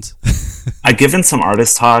happens. I've given some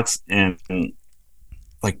artist talks, and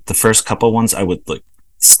like the first couple ones, I would like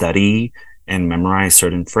study and memorize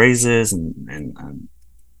certain phrases and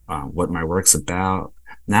what my work's about.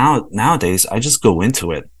 Nowadays, I just go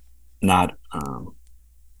into it, not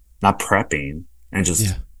prepping, and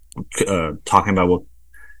just talking about what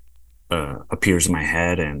appears in my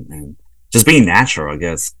head, and just being natural, I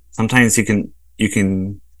guess. Sometimes you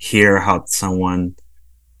can hear how someone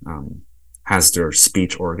has their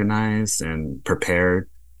speech organized and prepared,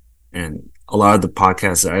 and a lot of the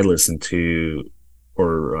podcasts that I listen to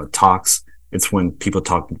or talks, it's when people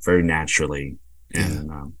talk very naturally,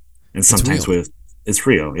 and sometimes it's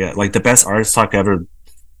real. Yeah, like the best artist talk I ever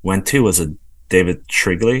went to was a David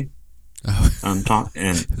Shrigley talk,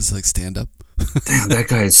 and it's like stand up. Damn, that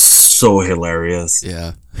guy is so hilarious.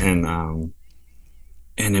 Yeah. And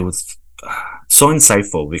it was so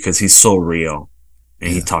insightful because he's so real,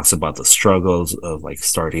 and he talks about the struggles of like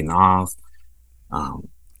starting off,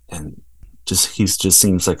 and he just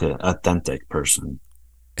seems like an authentic person.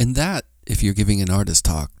 And that, if you're giving an artist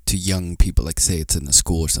talk to young people, like say it's in the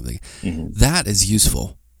school or something, that is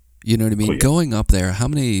useful. You know what I mean? Oh, yeah. Going up there, how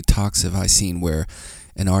many talks have I seen where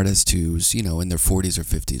an artist who's, in their 40s or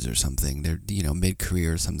 50s or something, they're,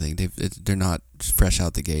 mid-career or something, they're not fresh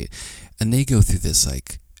out the gate, and they go through this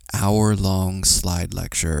like hour-long slide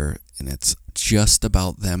lecture, and it's just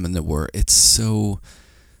about them and the work. It's so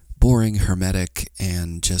boring, hermetic,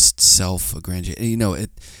 and just self-aggrandizing.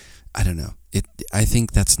 I don't know. I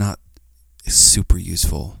think that's not super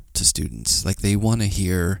useful to students. Like they want to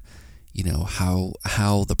hear,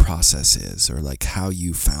 how the process is, or like how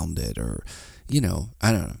you found it, or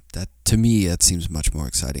I don't know. That to me, that seems much more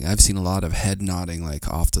exciting. I've seen a lot of head nodding, like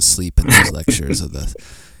off to sleep in those lectures of the,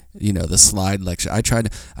 the slide lecture. I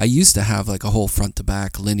used to have like a whole front to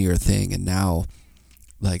back linear thing, and now,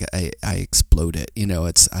 like I explode it.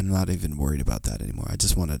 I'm not even worried about that anymore. I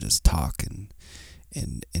just want to just talk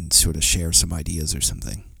and sort of share some ideas or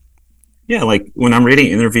something. Yeah, like when I'm reading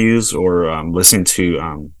interviews or listening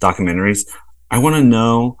to documentaries, I want to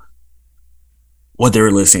know what they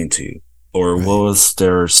were listening to. Or what was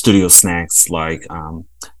their studio snacks like?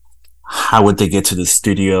 How would they get to the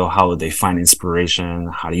studio? How would they find inspiration?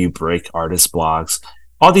 How do you break artist blocks?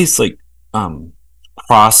 All these like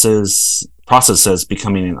processes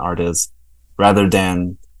becoming an artist, rather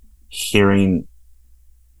than hearing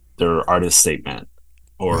their artist statement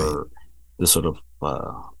or the sort of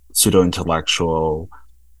pseudo-intellectual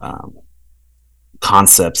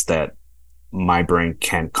concepts that my brain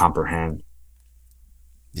can't comprehend.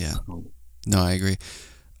 Yeah. No, I agree.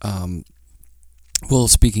 Well,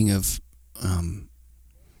 speaking of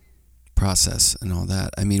process and all that,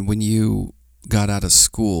 I mean, when you got out of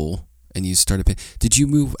school and you started, did you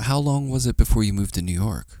move? How long was it before you moved to New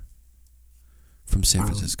York from San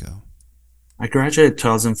Francisco? I graduated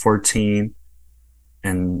 2014,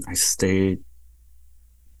 and I stayed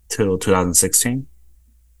till 2016.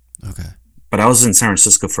 Okay. But I was in San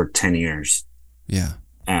Francisco for 10 years. Yeah.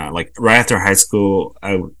 Like right after high school,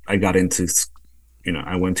 I got into,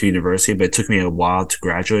 I went to university, but it took me a while to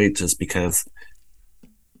graduate just because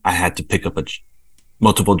I had to pick up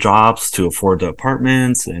multiple jobs to afford the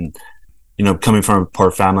apartments, and, coming from a poor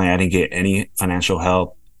family, I didn't get any financial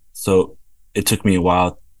help. So it took me a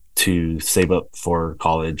while to save up for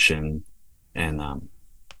college and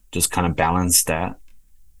just kind of balance that.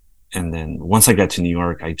 And then once I got to New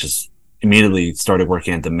York, I just immediately started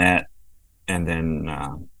working at the Met, and then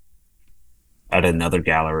at another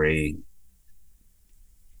gallery.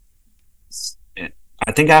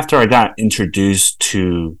 I think after I got introduced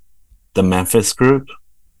to the Memphis group,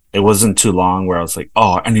 it wasn't too long where I was like,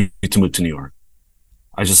 oh, I need to move to New York.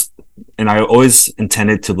 I always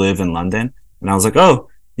intended to live in London, and I was like, oh,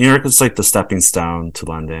 New York is like the stepping stone to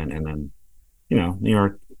London. And then, New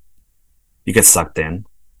York, you get sucked in.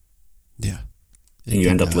 Yeah. And you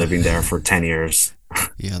end up living there for 10 years.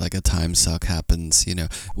 Yeah, like a time suck happens,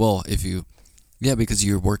 Well, because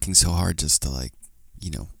you're working so hard just to like,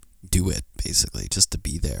 do it, basically, just to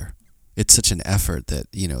be there. It's such an effort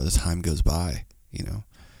that, the time goes by, Yeah,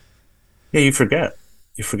 you forget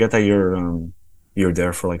that you're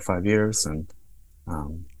there for like 5 years, and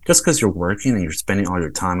just because you're working and you're spending all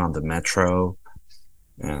your time on the metro,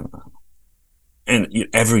 and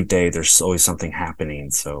every day there's always something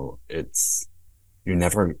happening, so you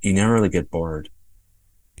never really get bored.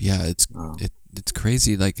 Yeah, it's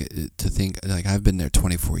crazy, like, to think, like, I've been there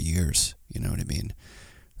 24 years, you know what I mean?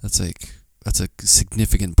 That's a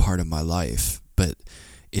significant part of my life, but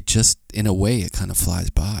it just, in a way, it kind of flies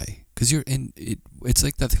by, because it's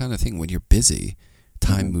like that kind of thing. When you're busy,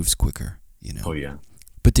 time moves quicker, Oh yeah.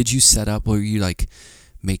 But did you set up, were you like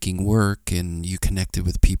making work and you connected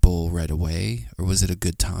with people right away, or was it a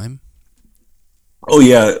good time? Oh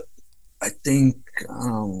yeah. I think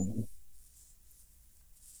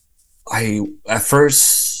I at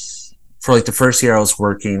first, for like the first year, I was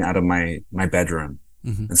working out of my bedroom,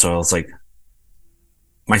 and so I was like,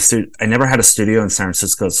 I never had a studio in San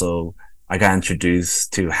Francisco, so I got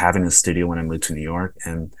introduced to having a studio when I moved to New York.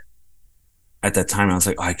 And at that time, I was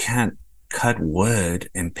like, oh, I can't cut wood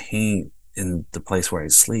and paint in the place where I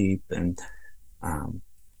sleep, um,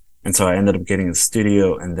 and so I ended up getting a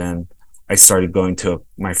studio, and then I started going to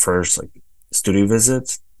my first like studio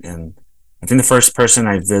visits, and I think the first person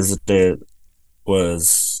I visited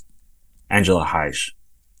was Angela Heish,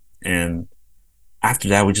 and after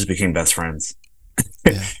that, we just became best friends.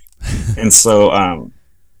 Yeah. And so,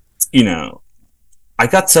 you know, I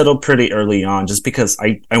got settled pretty early on just because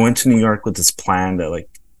I went to New York with this plan that like,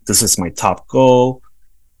 this is my top goal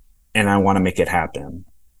and I want to make it happen.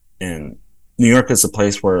 And New York is a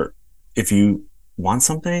place where if you want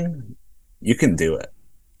something, you can do it.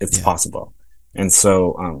 It's possible. And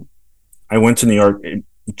so, I went to New York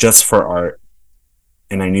just for art,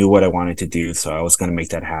 and I knew what I wanted to do. So I was going to make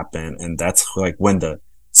that happen. And that's like when the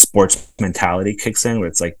sports mentality kicks in, where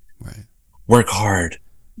it's like, right, work hard,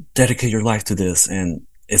 dedicate your life to this, and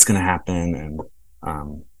it's going to happen.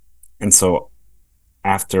 And so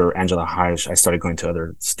after Angela Heish, I started going to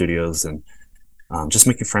other studios and just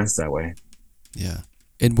making friends that way. Yeah.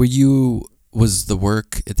 And was the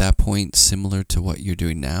work at that point similar to what you're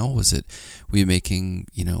doing now? Were you making,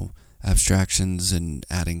 abstractions and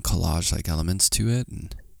adding collage like elements to it?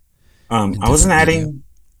 And I wasn't adding,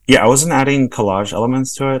 I wasn't adding collage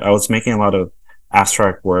elements to it. I was making a lot of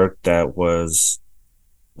abstract work that was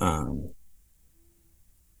a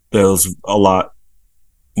lot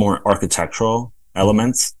more architectural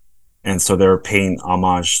elements. And so they were paying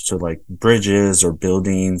homage to like bridges or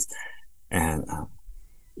buildings, and,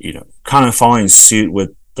 kind of following suit with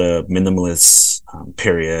the minimalist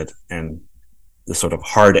period, and the sort of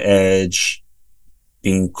hard edge,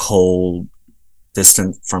 being cold,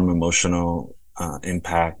 distant from emotional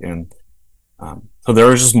impact. And so there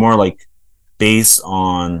was just more like based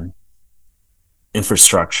on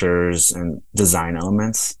infrastructures and design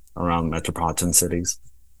elements around metropolitan cities.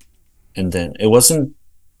 And then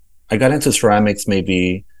I got into ceramics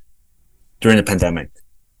maybe during the pandemic.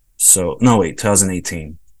 So, no, wait,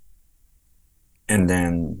 2018. And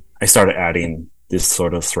then I started adding this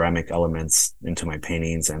sort of ceramic elements into my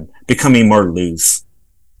paintings and becoming more loose.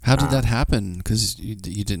 How did that happen? Because you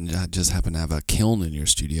didn't just happen to have a kiln in your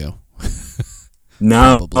studio.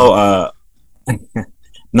 No, no,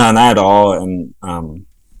 not at all. And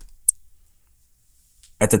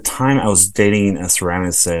at the time, I was dating a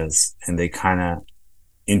ceramicist, and they kind of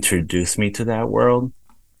introduced me to that world.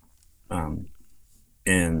 And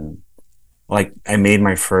like, I made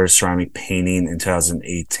my first ceramic painting in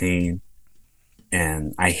 2018,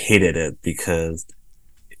 and I hated it because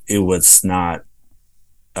it was not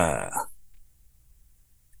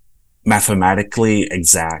mathematically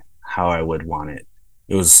exact how I would want it.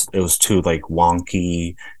 It was too like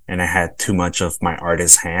wonky, and I had too much of my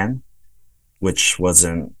artist's hand, which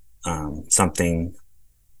wasn't something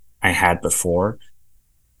I had before.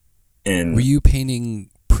 And were you painting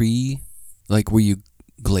were you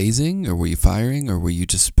glazing, or were you firing, or were you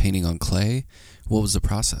just painting on clay? What was the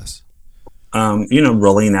process?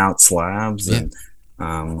 Rolling out slabs, and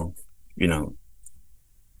rolling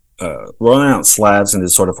out slabs into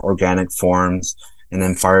sort of organic forms, and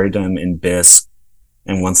then firing them in bisque.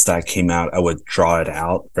 And once that came out, I would draw it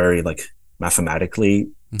out very like mathematically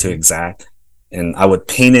to exact, and I would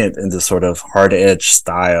paint it in this sort of hard edge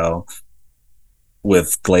style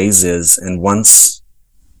with glazes. And once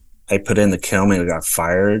I put it in the kiln and it got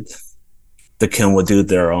fired, the kiln would do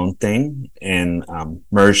their own thing and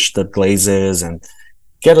merge the glazes and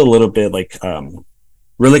get a little bit like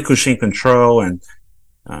relinquishing control. And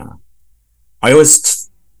I always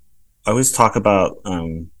talk about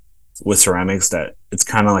with ceramics that it's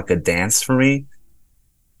kind of like a dance for me,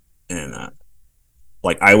 and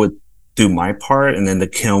like I would do my part, and then the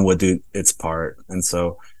kiln would do its part, and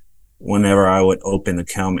so whenever I would open the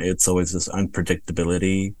kiln, it's always this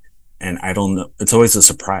unpredictability, and I don't know. It's always a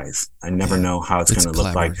surprise. I never know how it's going to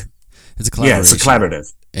look like. It's a collaboration. Yeah, it's a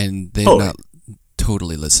collaborative, and they're not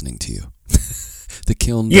totally listening to you. The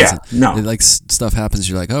kiln doesn't. Yeah, no. Like stuff happens,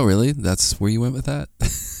 you're like, oh, really? That's where you went with that?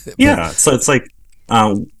 Yeah, so it's like,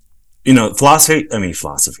 philosophy.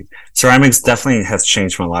 Ceramics definitely has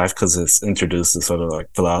changed my life because it's introduced this sort of like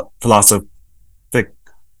philosophic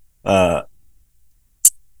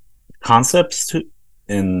concepts to,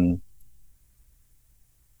 in,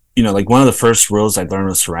 like one of the first rules I learned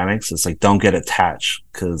with ceramics is like, don't get attached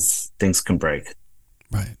because things can break.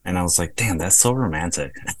 Right. And I was like, damn, that's so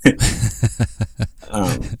romantic.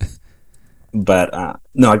 But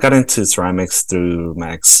no, I got into ceramics through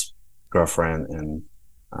my ex-girlfriend, and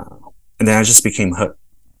then I just became hooked.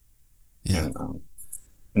 Yeah.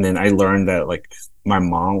 And then I learned that like my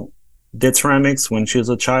mom did ceramics when she was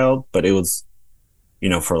a child, but it was,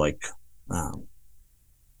 for like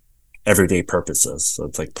everyday purposes. So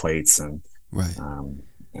it's like plates and right,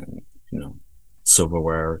 and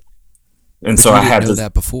silverware. And but so I had know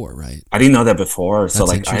that before, right? I didn't know that before. That's so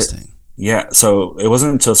like interesting. So it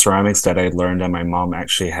wasn't until ceramics that I learned that my mom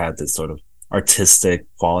actually had this sort of artistic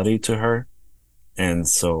quality to her, and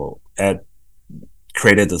so it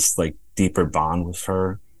created this like deeper bond with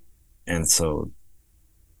her, and so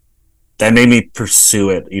that made me pursue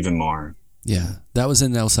it even more. Yeah, that was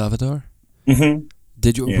in El Salvador. Mm-hmm.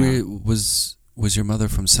 Did you was your mother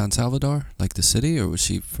from San Salvador, like the city, or was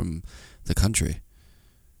she from the country?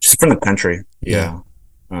 She's from the country. Yeah.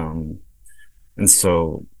 And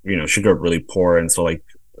so, she grew up really poor. And so like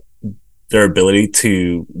their ability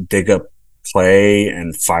to dig up clay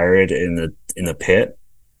and fire it in the pit,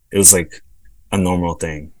 it was like a normal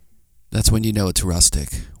thing. That's when you know it's rustic,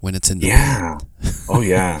 when it's in the pit. Oh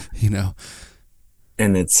yeah.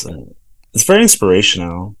 And it's very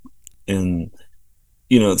inspirational. And,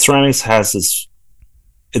 ceramics has this,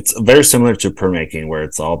 it's very similar to printmaking, where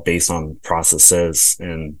it's all based on processes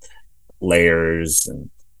and layers, and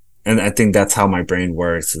I think that's how my brain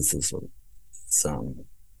works. Is some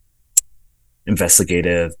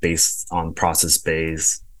investigative, based on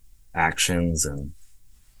process-based actions,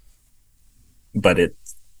 but it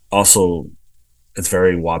also, it's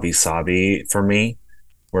very wabi-sabi for me,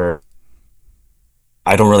 where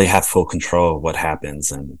I don't really have full control of what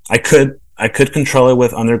happens, and I could control it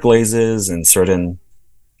with underglazes and certain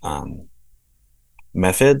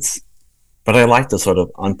methods, but I like the sort of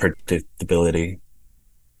unpredictability.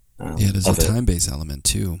 There's a time-based element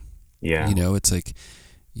too. Yeah, it's like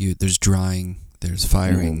there's drying, there's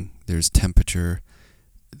firing, there's temperature,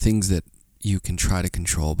 things that you can try to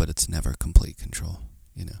control, but it's never complete control.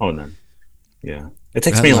 Oh no, yeah. It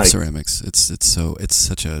takes me like ceramics. It's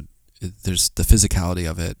such a there's the physicality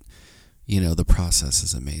of it. The process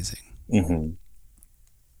is amazing. Mm-hmm.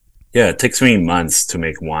 Yeah, it takes me months to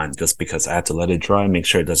make one, just because I have to let it dry, make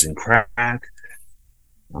sure it doesn't crack.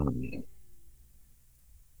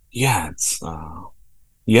 It's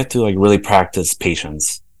you have to like really practice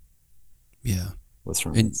patience. Yeah, with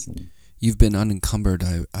ceramics. And you've been unencumbered,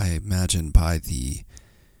 I imagine, by the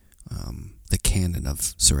canon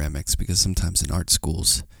of ceramics, because sometimes in art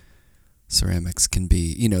schools, ceramics can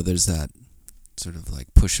be, there's that sort of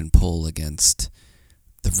like push and pull against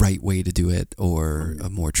the right way to do it or a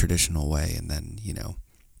more traditional way, and then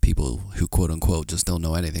people who quote unquote just don't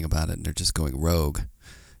know anything about it and they're just going rogue,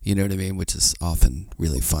 you know what I mean, which is often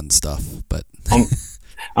really fun stuff. But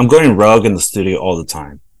I'm going rogue in the studio all the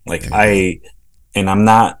time, like I'm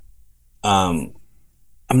not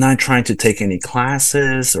trying to take any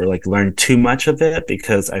classes or like learn too much of it,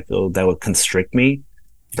 because I feel that would constrict me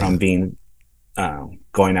from being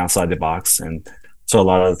going outside the box. And so a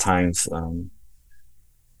lot of the times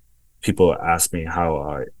people ask me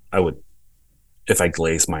how I would, if I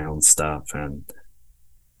glaze my own stuff, and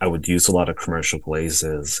I would use a lot of commercial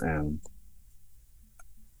glazes, and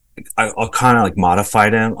I'll kind of like modify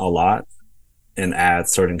them a lot and add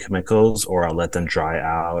certain chemicals, or I'll let them dry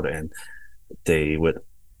out, and they'll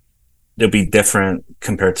be different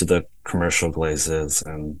compared to the commercial glazes.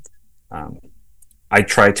 And I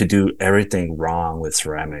try to do everything wrong with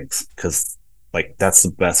ceramics, because like that's the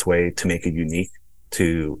best way to make it unique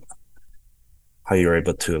to how you're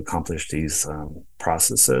able to accomplish these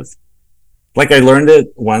processes. Like I learned it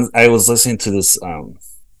once. I was listening to this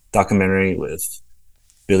documentary with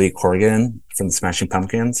Billy Corgan from the Smashing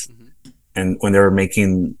Pumpkins, and when they were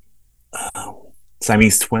making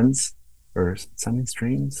Siamese twins or Siamese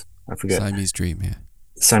dreams, I forget. Siamese Dream, yeah.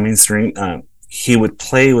 Simon String, he would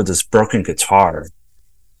play with this broken guitar,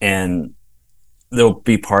 and there'll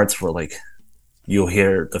be parts where like you'll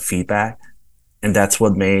hear the feedback, and that's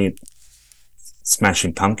what made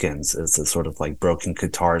Smashing Pumpkins, is a sort of like broken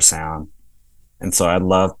guitar sound. And so I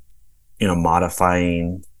love,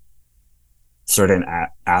 modifying certain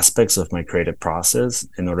aspects of my creative process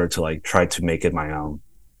in order to like try to make it my own.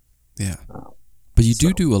 Yeah. But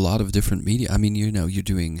you do a lot of different media. I mean, you're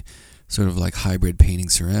doing sort of like hybrid painting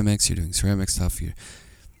ceramics. You're doing ceramic stuff.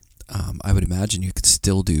 I would imagine you could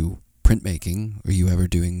still do printmaking. Are you ever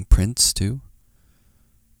doing prints too?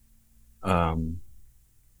 Not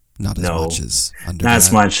as much as undergrad. Not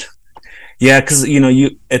as much. Yeah, because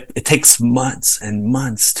it takes months and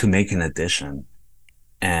months to make an edition,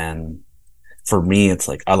 and for me, it's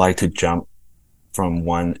like I like to jump from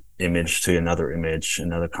one image to another image,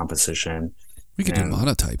 another composition. We could do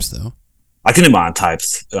monotypes though. I can do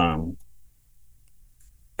monotypes.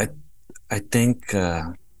 I think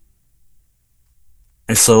I'm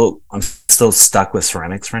still stuck with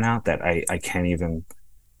ceramics right now that I can't even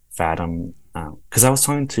fathom. Because I was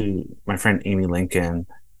talking to my friend Amy Lincoln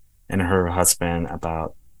and her husband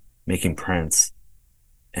about making prints,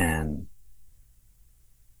 and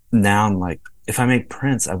now I'm like, if I make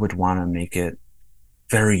prints, I would want to make it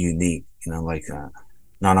very unique, like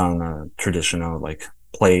not on a traditional like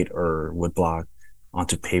plate or wood block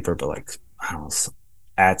onto paper, but like, I don't know,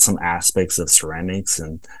 add some aspects of ceramics,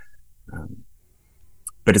 and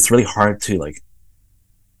but it's really hard to like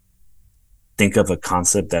think of a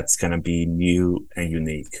concept that's going to be new and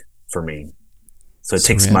unique for me. So it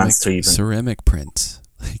takes months to even ceramic print.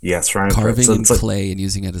 Like ceramic carving print. in clay and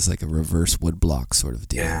using it as like a reverse wood block sort of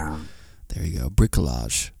deal. Yeah. There you go.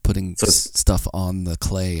 Bricolage, putting stuff on the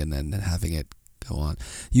clay and then having it go on.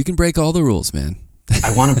 You can break all the rules, man.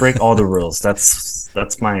 I want to break all the rules.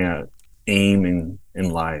 That's my aim in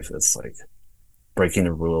life. It's like breaking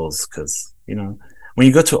the rules, because when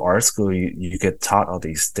you go to art school, you get taught all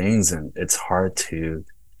these things, and it's hard to,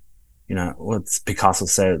 what Picasso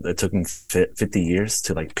said, it took him 50 years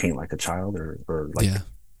to like paint like a child, or like,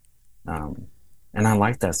 and I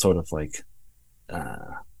like that sort of like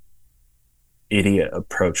idiot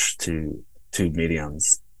approach to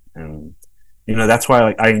mediums. And that's why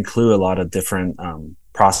like I include a lot of different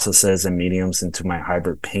processes and mediums into my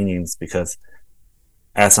hybrid paintings, because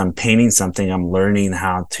as I'm painting something, I'm learning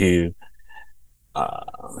how to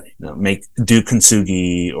do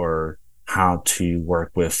kintsugi, or how to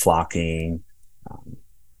work with flocking.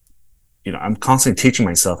 I'm constantly teaching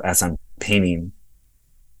myself as I'm painting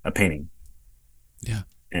a painting. Yeah.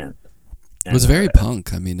 And it was very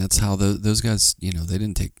punk. I mean, that's how those guys, they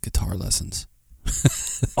didn't take guitar lessons.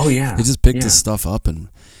 Oh yeah. They just picked this stuff up and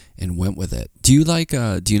went with it. Do you like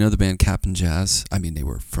do you know the band Cap'n Jazz? I mean, they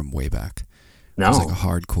were from way back. No. It was like a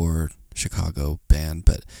hardcore Chicago band,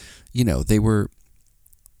 but they were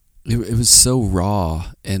it was so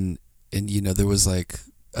raw, and there was like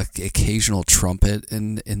a occasional trumpet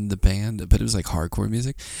in the band, but it was like hardcore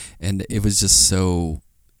music, and it was just so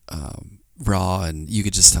raw, and you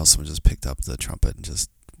could just tell someone just picked up the trumpet and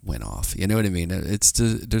just went off. You know what I mean?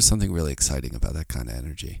 There's something really exciting about that kind of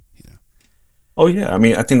energy. Oh yeah, I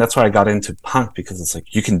mean, I think that's why I got into punk, because it's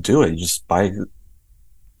like you can do it. You just buy,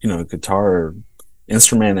 a guitar or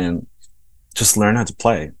instrument and just learn how to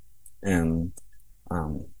play, and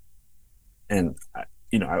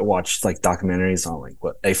I watched like documentaries on like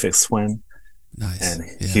what Aphex Twin. Nice. And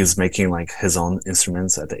he was making like his own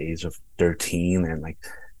instruments at the age of 13, and like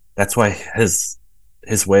that's why his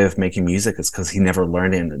way of making music is because he never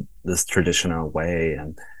learned it in this traditional way,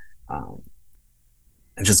 and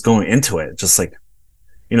just going into it, just like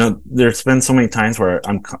there's been so many times where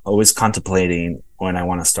I'm always contemplating when I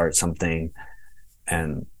want to start something,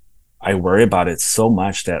 and I worry about it so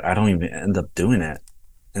much that I don't even end up doing it.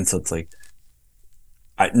 And so it's like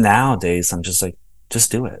nowadays I'm just like,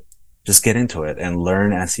 just do it. Just get into it and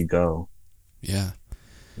learn as you go. Yeah.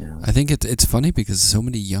 I think it's funny because so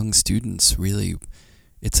many young students really,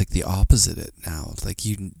 it's like the opposite it now. Like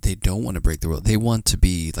they don't want to break the rule. They want to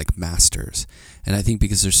be like masters. And I think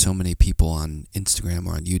because there's so many people on Instagram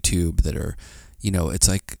or on YouTube that are, it's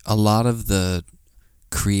like a lot of the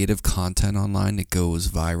creative content online that goes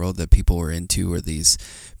viral that people are into are these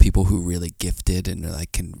people who are really gifted and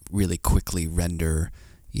like can really quickly render,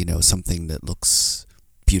 something that looks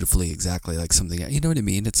beautifully exactly like something, you know what I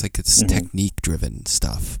mean? It's like it's technique driven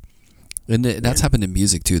stuff. And that's happened in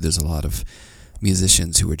music too. There's a lot of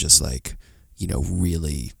musicians who are just like,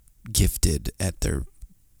 really gifted at their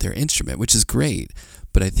instrument, which is great,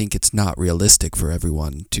 but I think it's not realistic for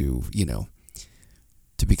everyone to,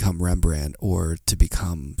 to become Rembrandt or to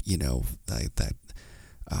become, like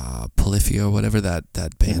Polyphia or whatever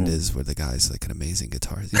that band is, where the guy's like an amazing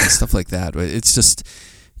guitarist, stuff like that. It's just,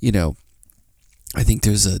 I think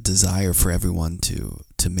there's a desire for everyone to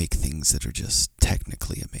make things that are just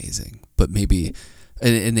technically amazing, but maybe,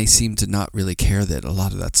 and they seem to not really care that a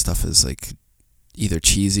lot of that stuff is like either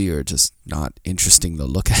cheesy or just not interesting to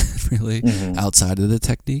look at really outside of the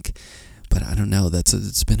technique. But I don't know,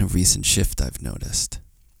 it's been a recent shift I've noticed.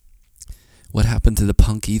 What happened to the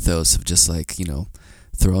punk ethos of just like,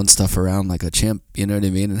 throwing stuff around like a chimp, you know what I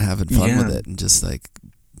mean, and having fun with it and just like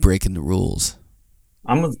breaking the rules?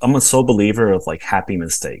 I'm a sole believer of like happy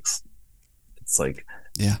mistakes. It's like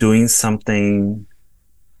doing something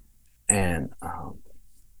and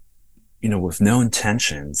with no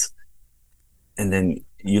intentions, and then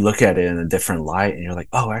you look at it in a different light and you're like,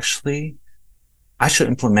 oh, actually I should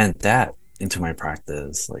implement that into my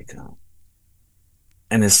practice. Like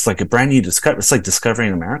and it's like a brand new discovery. It's like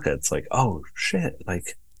discovering America. It's like, oh shit,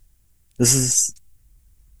 like this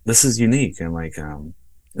is unique and like and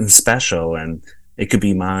special, and it could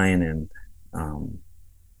be mine. And I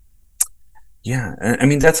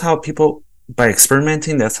mean, that's how people, by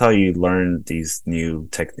experimenting, that's how you learn these new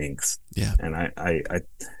techniques. And I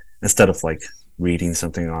instead of like reading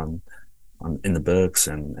something on in the books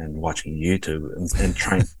and watching YouTube and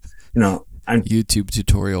trying, I'm YouTube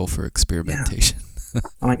tutorial for experimentation.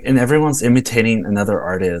 I'm like, and everyone's imitating another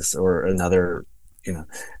artist or another, and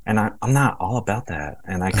I'm not all about that.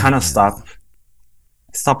 And I kind of stop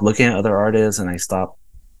looking at other artists, and I stop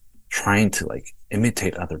trying to like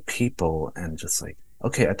imitate other people, and just like,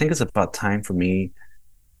 okay, I think it's about time for me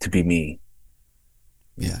to be me.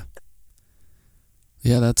 Yeah,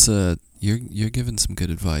 that's you're giving some good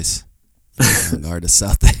advice for young artists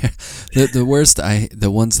out there. The ones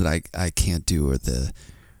that I can't do are the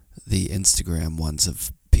Instagram ones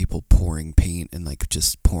of people pouring paint and like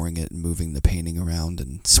just pouring it and moving the painting around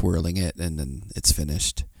and swirling it, and then it's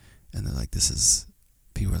finished, and they're like,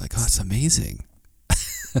 people are like, oh, it's amazing.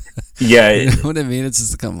 Yeah. You know what I mean? It's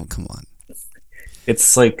just come on.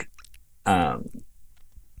 It's like,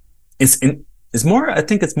 it's more, I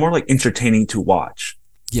think it's more like entertaining to watch.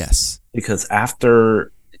 Yes. Because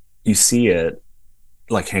after you see it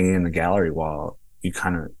like hanging in the gallery wall, you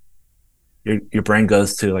kind of, your brain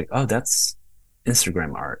goes to like, oh, that's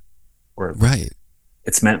Instagram art, or right,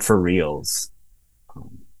 it's meant for reels.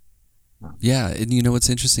 Yeah, and what's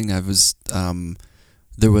interesting? There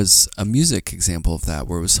was a music example of that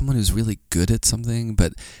where it was someone who's really good at something,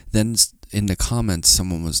 but then in the comments,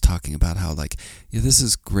 someone was talking about how like, this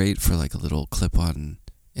is great for like a little clip on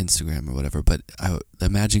Instagram or whatever, but I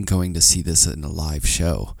imagine going to see this in a live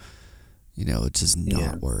show, it does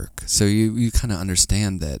not work. So you kind of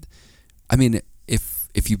understand that. I mean,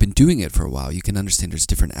 if you've been doing it for a while, you can understand there's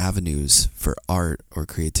different avenues for art or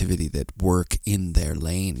creativity that work in their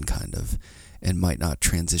lane kind of, and might not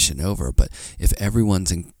transition over. But if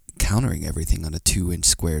everyone's encountering everything on a 2-inch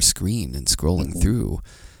square screen and scrolling through,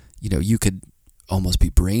 you could almost be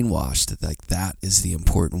brainwashed that like that is the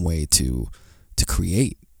important way to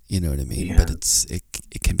create, you know what I mean? Yeah. But it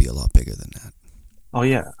can be a lot bigger than that. Oh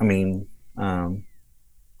yeah. I mean, I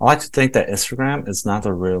like to think that Instagram is not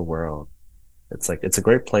the real world. It's like, it's a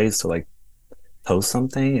great place to like post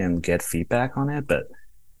something and get feedback on it, but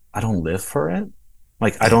I don't live for it.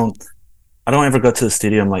 Like I don't ever go to the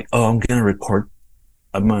studio. I'm like, oh, I'm going to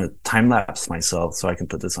time lapse myself so I can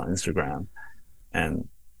put this on Instagram. And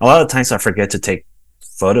a lot of times I forget to take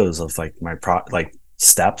photos of like my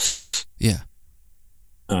steps. Yeah.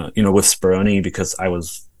 With Sperone, because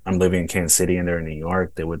I'm living in Kansas City and they're in New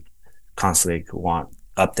York, they would constantly want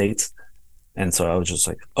updates. And so I was just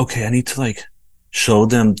like, okay, I need to like show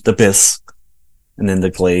them the bisque and then the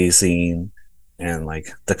glazing and like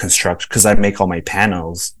the construction, because I make all my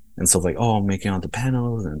panels. And so like, oh, I'm making all the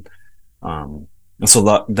panels. And so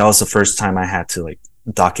that was the first time I had to like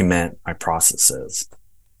document my processes.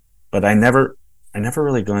 But I never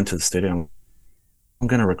really go into the studio. I'm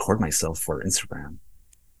going to record myself for Instagram.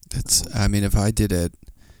 If I did it,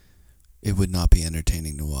 it would not be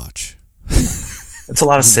entertaining to watch. It's a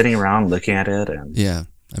lot of sitting around looking at it. And yeah.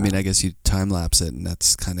 I guess you time lapse it and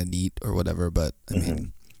that's kind of neat or whatever, but I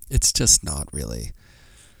mean, it's just not really,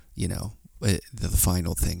 the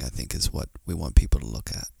final thing I think is what we want people to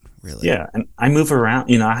look at, really. Yeah. And I move around,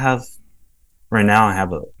 right now I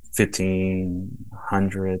have a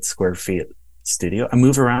 1,500 square feet studio. I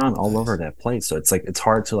move around all over that place. So it's like, it's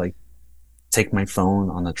hard to like take my phone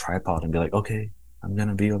on the tripod and be like, okay, I'm going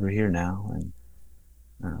to be over here now. And,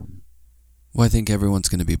 well, I think everyone's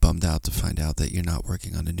going to be bummed out to find out that you're not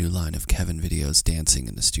working on a new line of Kevin videos dancing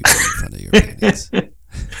in the studio in front of your paintings.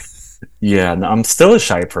 Yeah, no, I'm still a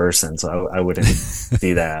shy person, so I wouldn't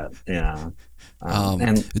do that. Yeah.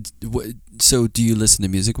 And So do you listen to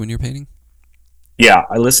music when you're painting? yeah,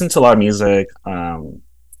 I listen to a lot of music.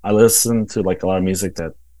 I listen to like a lot of music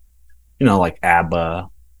that, like ABBA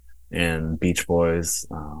and Beach Boys,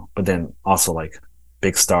 but then also like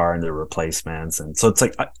Big Star and the Replacements. And so it's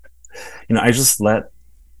like, I just let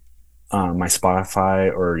my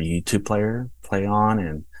Spotify or YouTube player play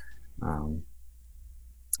on, um,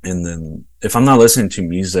 and then if I'm not listening to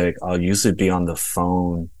music, I'll usually be on the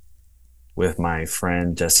phone with my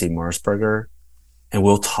friend Jesse Morrisberger, and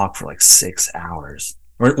we'll talk for like 6 hours,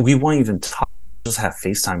 or we won't even talk, just have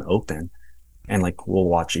FaceTime open, and like we'll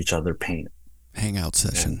watch each other paint. Hangout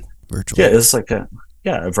session, And yeah, virtually. it's like a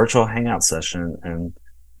virtual hangout session. And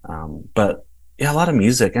but yeah, a lot of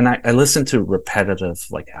music, and I listen to repetitive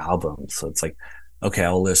like albums, so it's like, okay,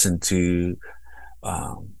 I'll listen to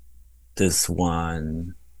um this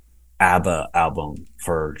one ABBA album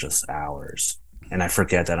for just hours, and I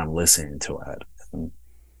forget that I'm listening to it. And,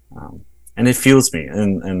 um, and it fuels me.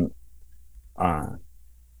 And uh,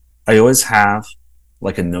 I always have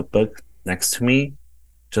like a notebook next to me,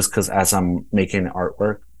 just because as I'm making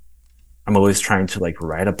artwork, I'm always trying to like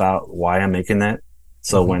write about why I'm making it.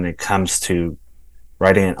 So Hmm. when it comes to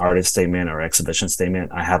writing an artist statement or exhibition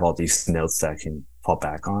statement, I have all these notes that I can fall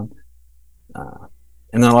back on. Uh,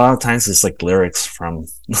 and then a lot of times it's like lyrics from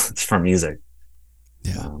from music.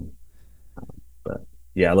 Yeah. Um, but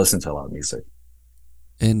yeah, I listen to a lot of music.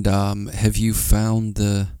 And have you found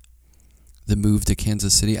the move to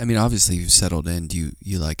Kansas City? I mean, obviously you've settled in. Do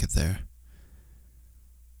you like it there?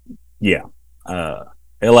 Yeah, uh,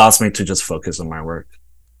 it allows me to just focus on my work,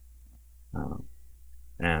 um,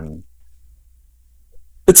 and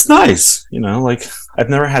it's nice. Like I've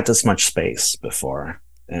never had this much space before,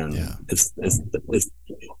 and Yeah. it's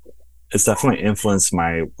definitely influenced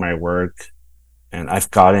my work. And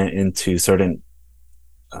I've gotten into certain,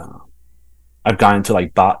 uh, I've gotten into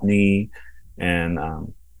like botany and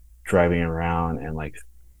driving around and like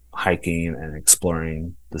hiking and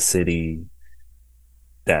exploring the city,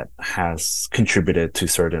 that has contributed to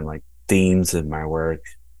certain like themes in my work.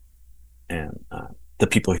 And the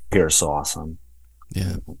people here are so awesome.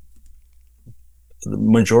 Yeah. The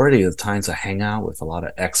majority of the times I hang out with a lot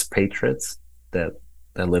of expatriates that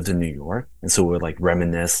lived in New York, and so we'll like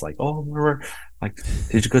reminisce, like, oh, remember, like,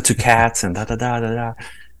 did you go to Cats and da da da da da,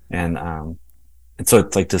 and and so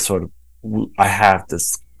it's like this sort of, I have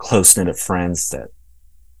this close knit of friends that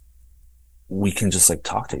we can just like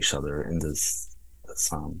talk to each other in this.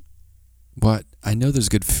 What I know, there's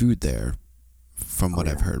good food there, from Oh what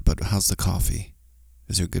I've yeah, heard. But how's the coffee?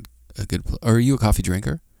 Is there a good? Or are you a coffee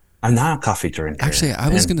drinker? I'm not a coffee Actually, drinker, I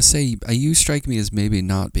was and gonna say you strike me as maybe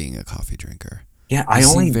not being a coffee drinker. yeah, You I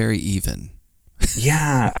seem only very even.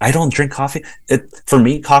 yeah, I don't drink coffee. It For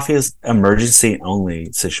me, coffee is emergency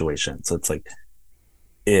only situation. So it's like,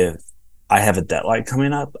 if I have a deadline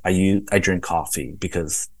coming up, I drink coffee,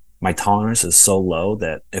 because my tolerance is so low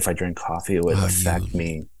that if I drink coffee, it would Oh, affect you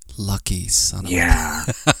me. lucky son of Yeah,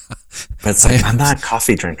 a. but it's I like I'm am. not a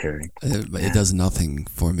coffee drinker. It Yeah, does nothing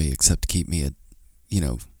for me except keep me at,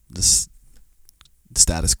 this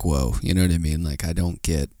status quo. You know what I mean? Like I don't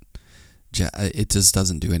get. It just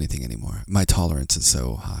doesn't do anything anymore. My tolerance is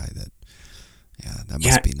so high that, yeah, that yeah,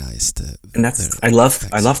 must be nice to. and That that's it I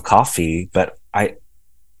affects love you. coffee, but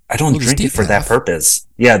I don't Well, there's drink it for that decaf. purpose.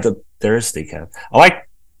 Yeah, there is decaf. I like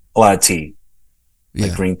a lot of tea,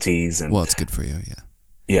 like Yeah. green teas, and Well, it's good for you. Yeah.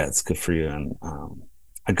 yeah, it's good for you. And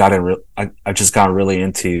I just got really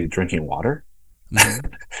into drinking water. Hmm.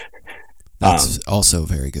 That's um, also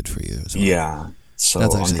very good for you as well. yeah, That's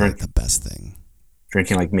so I'm actually like the best thing.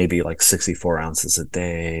 drinking like maybe like 64 ounces a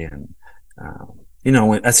day. And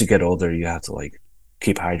as you get older, you have to like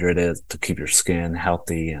keep hydrated to keep your skin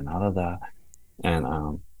healthy and all of that.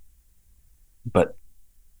 And but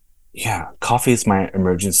yeah, coffee is my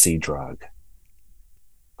emergency drug.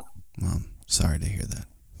 Well, sorry to hear that.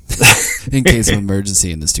 In case of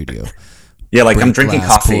emergency in the studio, Yeah, like I'm break drinking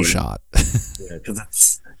glass, pull coffee. shot. Yeah,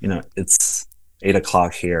 because it's 8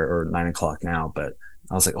 o'clock here, or 9 o'clock now, but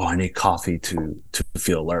I was like, oh, I need coffee to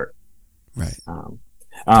feel alert. Right. Um,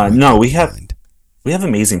 To wake no, up the mind. we have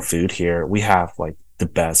amazing food here. We have like the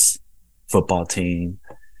best football team,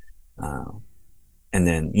 uh, and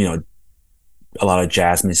then a lot of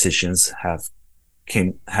jazz musicians has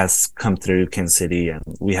come through Kansas City, and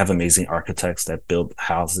we have amazing architects that build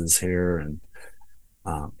houses here, and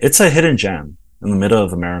it's a hidden gem in the middle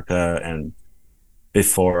of America. And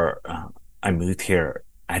before I moved here,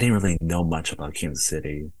 I didn't really know much about Kansas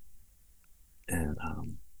City, and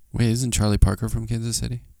Wait, isn't Charlie Parker from Kansas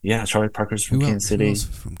City? Yeah, Charlie Parker's from Kansas City. Who else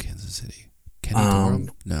from Kansas City? Kenny Dorham?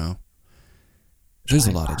 No. There's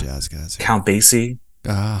a lot of jazz guys here. Count Basie.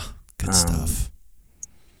 Good stuff.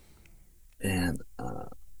 And,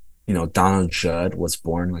 Donald Judd was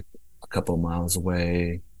born like a couple of miles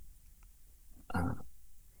away.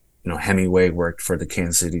 Hemingway worked for the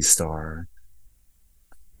Kansas City Star.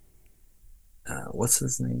 What's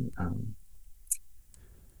his name?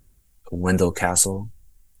 Wendell Castle.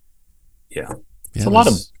 Yeah. It's a lot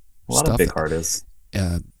of big artists.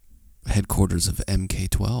 Headquarters of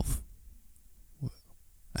MK12.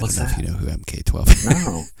 What's that? I don't know if you know who MK12 is.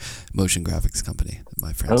 No. Motion graphics company that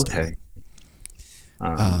my friends Okay.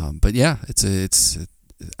 But yeah,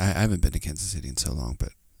 I haven't been to Kansas City in so long, but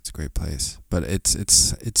it's a great place. But it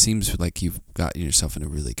seems like you've gotten yourself in a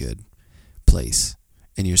really good place,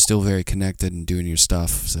 and you're still very connected and doing your stuff.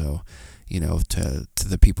 So, to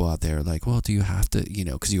the people out there, like, well, do you have to,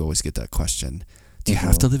 because you always get that question, do you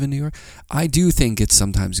have to live in New York? I do think it's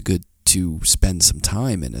sometimes good to spend some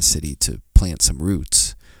time in a city to plant some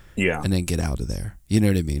roots. Yeah. And then get out of there. You know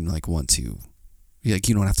what I mean? Like you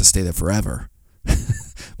don't have to stay there forever. But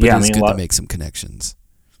it's good to make some connections.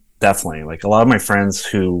 Definitely. Like a lot of my friends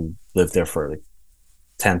who lived there for like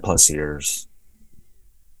 10 plus years,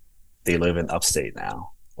 they live in upstate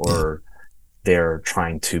now, or they're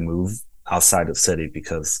trying to move outside of the city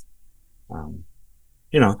because,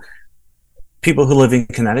 people who live in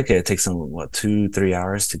Connecticut, it takes them 2-3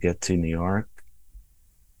 hours to get to New York.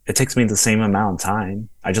 It takes me the same amount of time.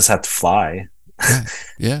 I just have to fly.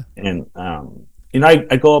 Yeah. And,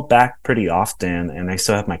 I go back pretty often, and I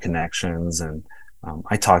still have my connections, and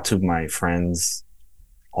I talk to my friends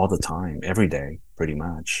all the time, every day, pretty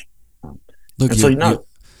much. Look,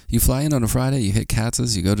 you fly in on a Friday, you hit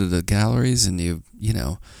Katz's, you go to the galleries, and you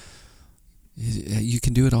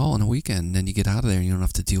can do it all on a weekend. Then you get out of there, and you don't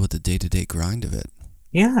have to deal with the day-to-day grind of it.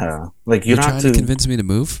 Yeah, like you're trying to convince me to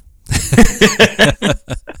move.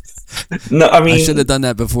 No, I mean, I should have done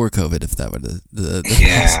that before COVID, if that were the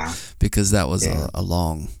case, because that was a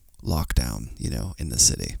long lockdown, in the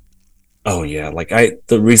city. Oh yeah, like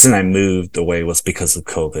the reason I moved away was because of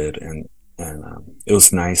COVID, and it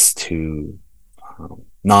was nice to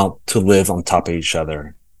not to live on top of each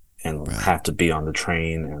other and have to be on the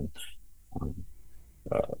train,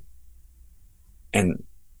 and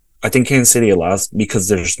I think Kansas City allows, because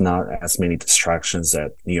there's not as many distractions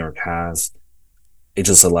that New York has. It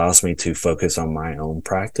just allows me to focus on my own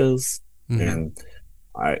practice. Mm-hmm. And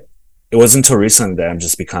it wasn't until recently that I'm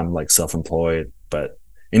just become like self-employed. But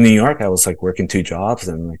in New York, I was like working 2 jobs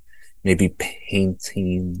and like maybe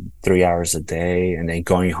painting 3 hours a day, and then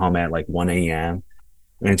going home at like 1 a.m.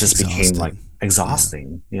 And it just became like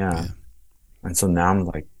exhausting. Yeah. And so now I'm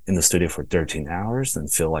like in the studio for 13 hours and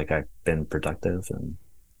feel like I've been productive. And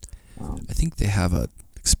I think they have a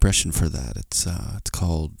expression for that. It's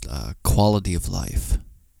called quality of life.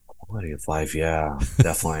 Quality of life, yeah,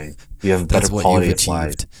 definitely. You have better quality of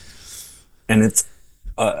life, and it's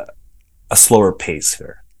a slower pace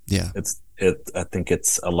here. Yeah, I think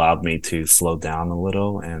it's allowed me to slow down a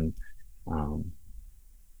little, and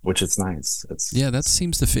which is nice. That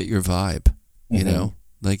seems to fit your vibe. You know,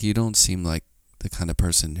 like you don't seem like the kind of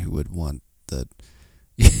person who would want that.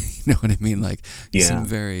 You know what I mean? Like you seem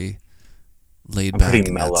very laid back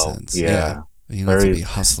in mellow. That sense. Yeah. You don't have to be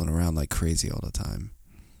hustling around like crazy all the time.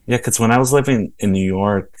 Yeah, because when I was living in New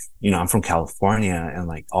York, I'm from California, and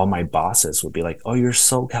like all my bosses would be like, "Oh, you're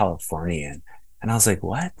so Californian," and I was like,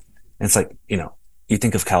 "What?" And it's like, you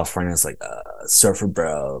think of California as like surfer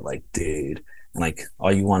bro, like dude, and like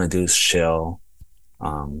all you want to do is chill.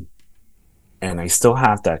 And I still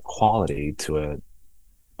have that quality to it,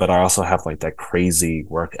 but I also have like that crazy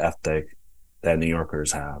work ethic that New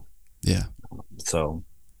Yorkers have. Yeah. So,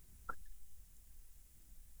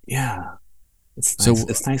 yeah, it's nice. So,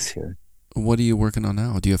 it's nice here. What are you working on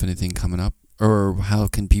now? Do you have anything coming up? Or how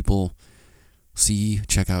can people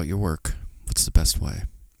check out your work? What's the best way?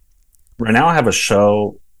 Right now I have a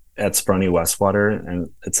show at Sperone Westwater,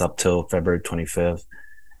 and it's up till February 25th.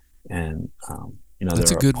 And,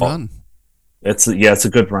 that's a good run. It's a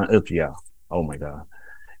good run. Yeah. Oh my God.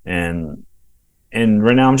 And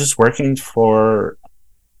right now I'm just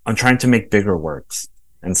I'm trying to make bigger works.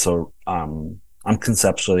 And so I'm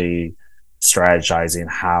conceptually strategizing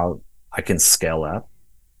how I can scale up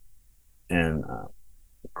and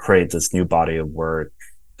create this new body of work.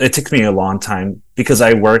 It took me a long time because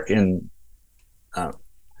I work in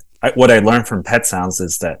what I learned from Pet Sounds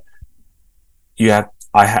is that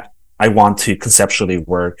I want to conceptually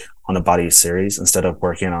work on a body series instead of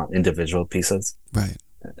working on individual pieces. Right.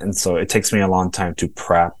 And so it takes me a long time to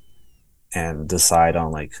prep and decide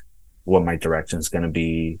on like what my direction is going to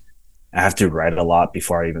be. I have to write a lot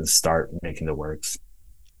before I even start making the works.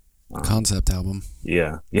 Concept album.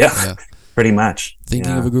 Yeah. Pretty much.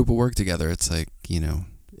 Thinking of a group of work together, it's like,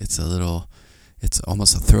 it's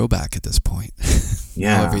almost a throwback at this point.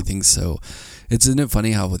 Yeah. Everything's so, isn't it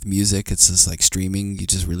funny how with music, it's just like streaming, you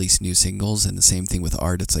just release new singles, and the same thing with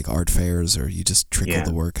art, it's like art fairs, or you just trickle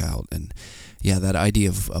the work out. And that idea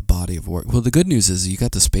of a body of work. Well, the good news is you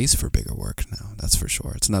got the space for bigger work now, that's for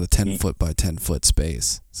sure. It's not a 10 foot by 10 foot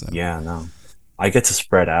space. So. Yeah, no. I get to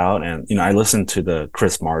spread out, and I listened to the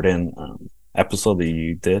Chris Martin episode that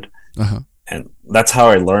you did, and that's how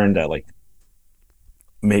I learned that like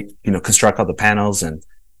construct all the panels and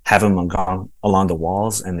have them along the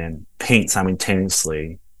walls, and then paint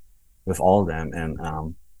simultaneously with all of them,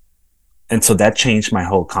 and so that changed my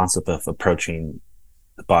whole concept of approaching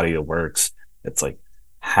the body of works. It's like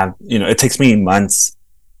it takes me months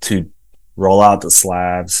to roll out the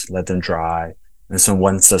slabs, let them dry, and so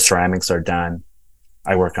once the ceramics are done,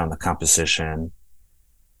 I work on the composition,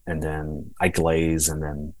 and then I glaze, and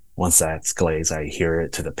then once that's glazed, I adhere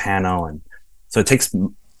it to the panel. And so it takes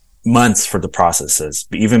months for the processes,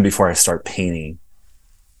 even before I start painting.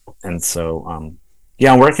 And so, I'm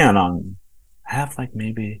working on I have like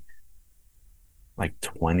maybe like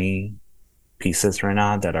 20 pieces right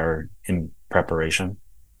now that are in preparation.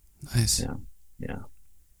 Nice. Yeah.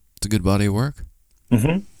 It's a good body of work.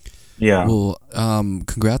 Mm-hmm. Yeah. Well,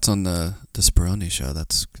 congrats on the Sperone show.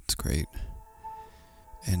 It's great.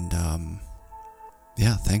 And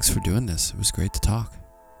thanks for doing this. It was great to talk.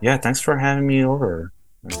 Yeah, thanks for having me over.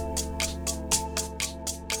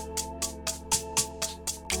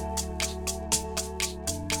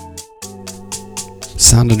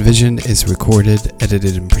 Sound and Vision is recorded,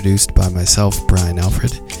 edited, and produced by myself, Brian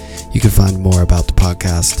Alfred. You can find more about the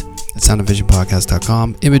podcast at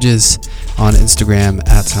soundandvisionpodcast.com. Images on Instagram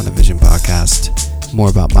at Sound and Vision Podcast. More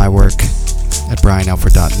about my work at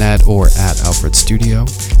brianalfred.net or at Alfred Studio.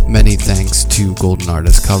 Many thanks to Golden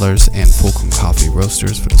Artist Colors and Fulcrum Coffee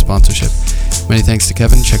Roasters for the sponsorship. Many thanks to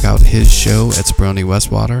Kevin. Check out his show at Sperone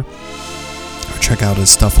Westwater, or check out his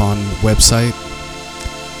stuff on the website.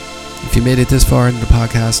 If you made it this far into the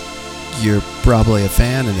podcast, you're probably a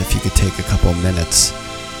fan, and if you could take a couple minutes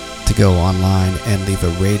to go online and leave a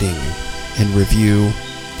rating and review,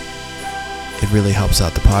 it really helps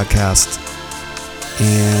out the podcast.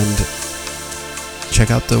 And check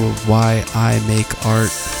out the Why I Make Art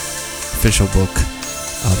official book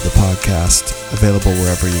of the podcast, available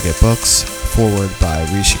wherever you get books. Forward by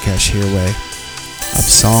Rishikesh Hirway of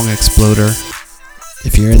Song Exploder.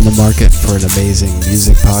 If you're in the market for an amazing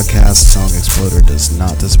music podcast, Song Exploder does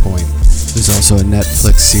not disappoint. There's also a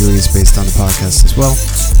Netflix series based on the podcast as well.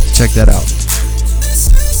 Check that out.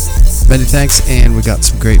 Many thanks, and we got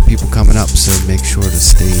some great people coming up, so make sure to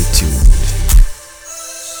stay tuned.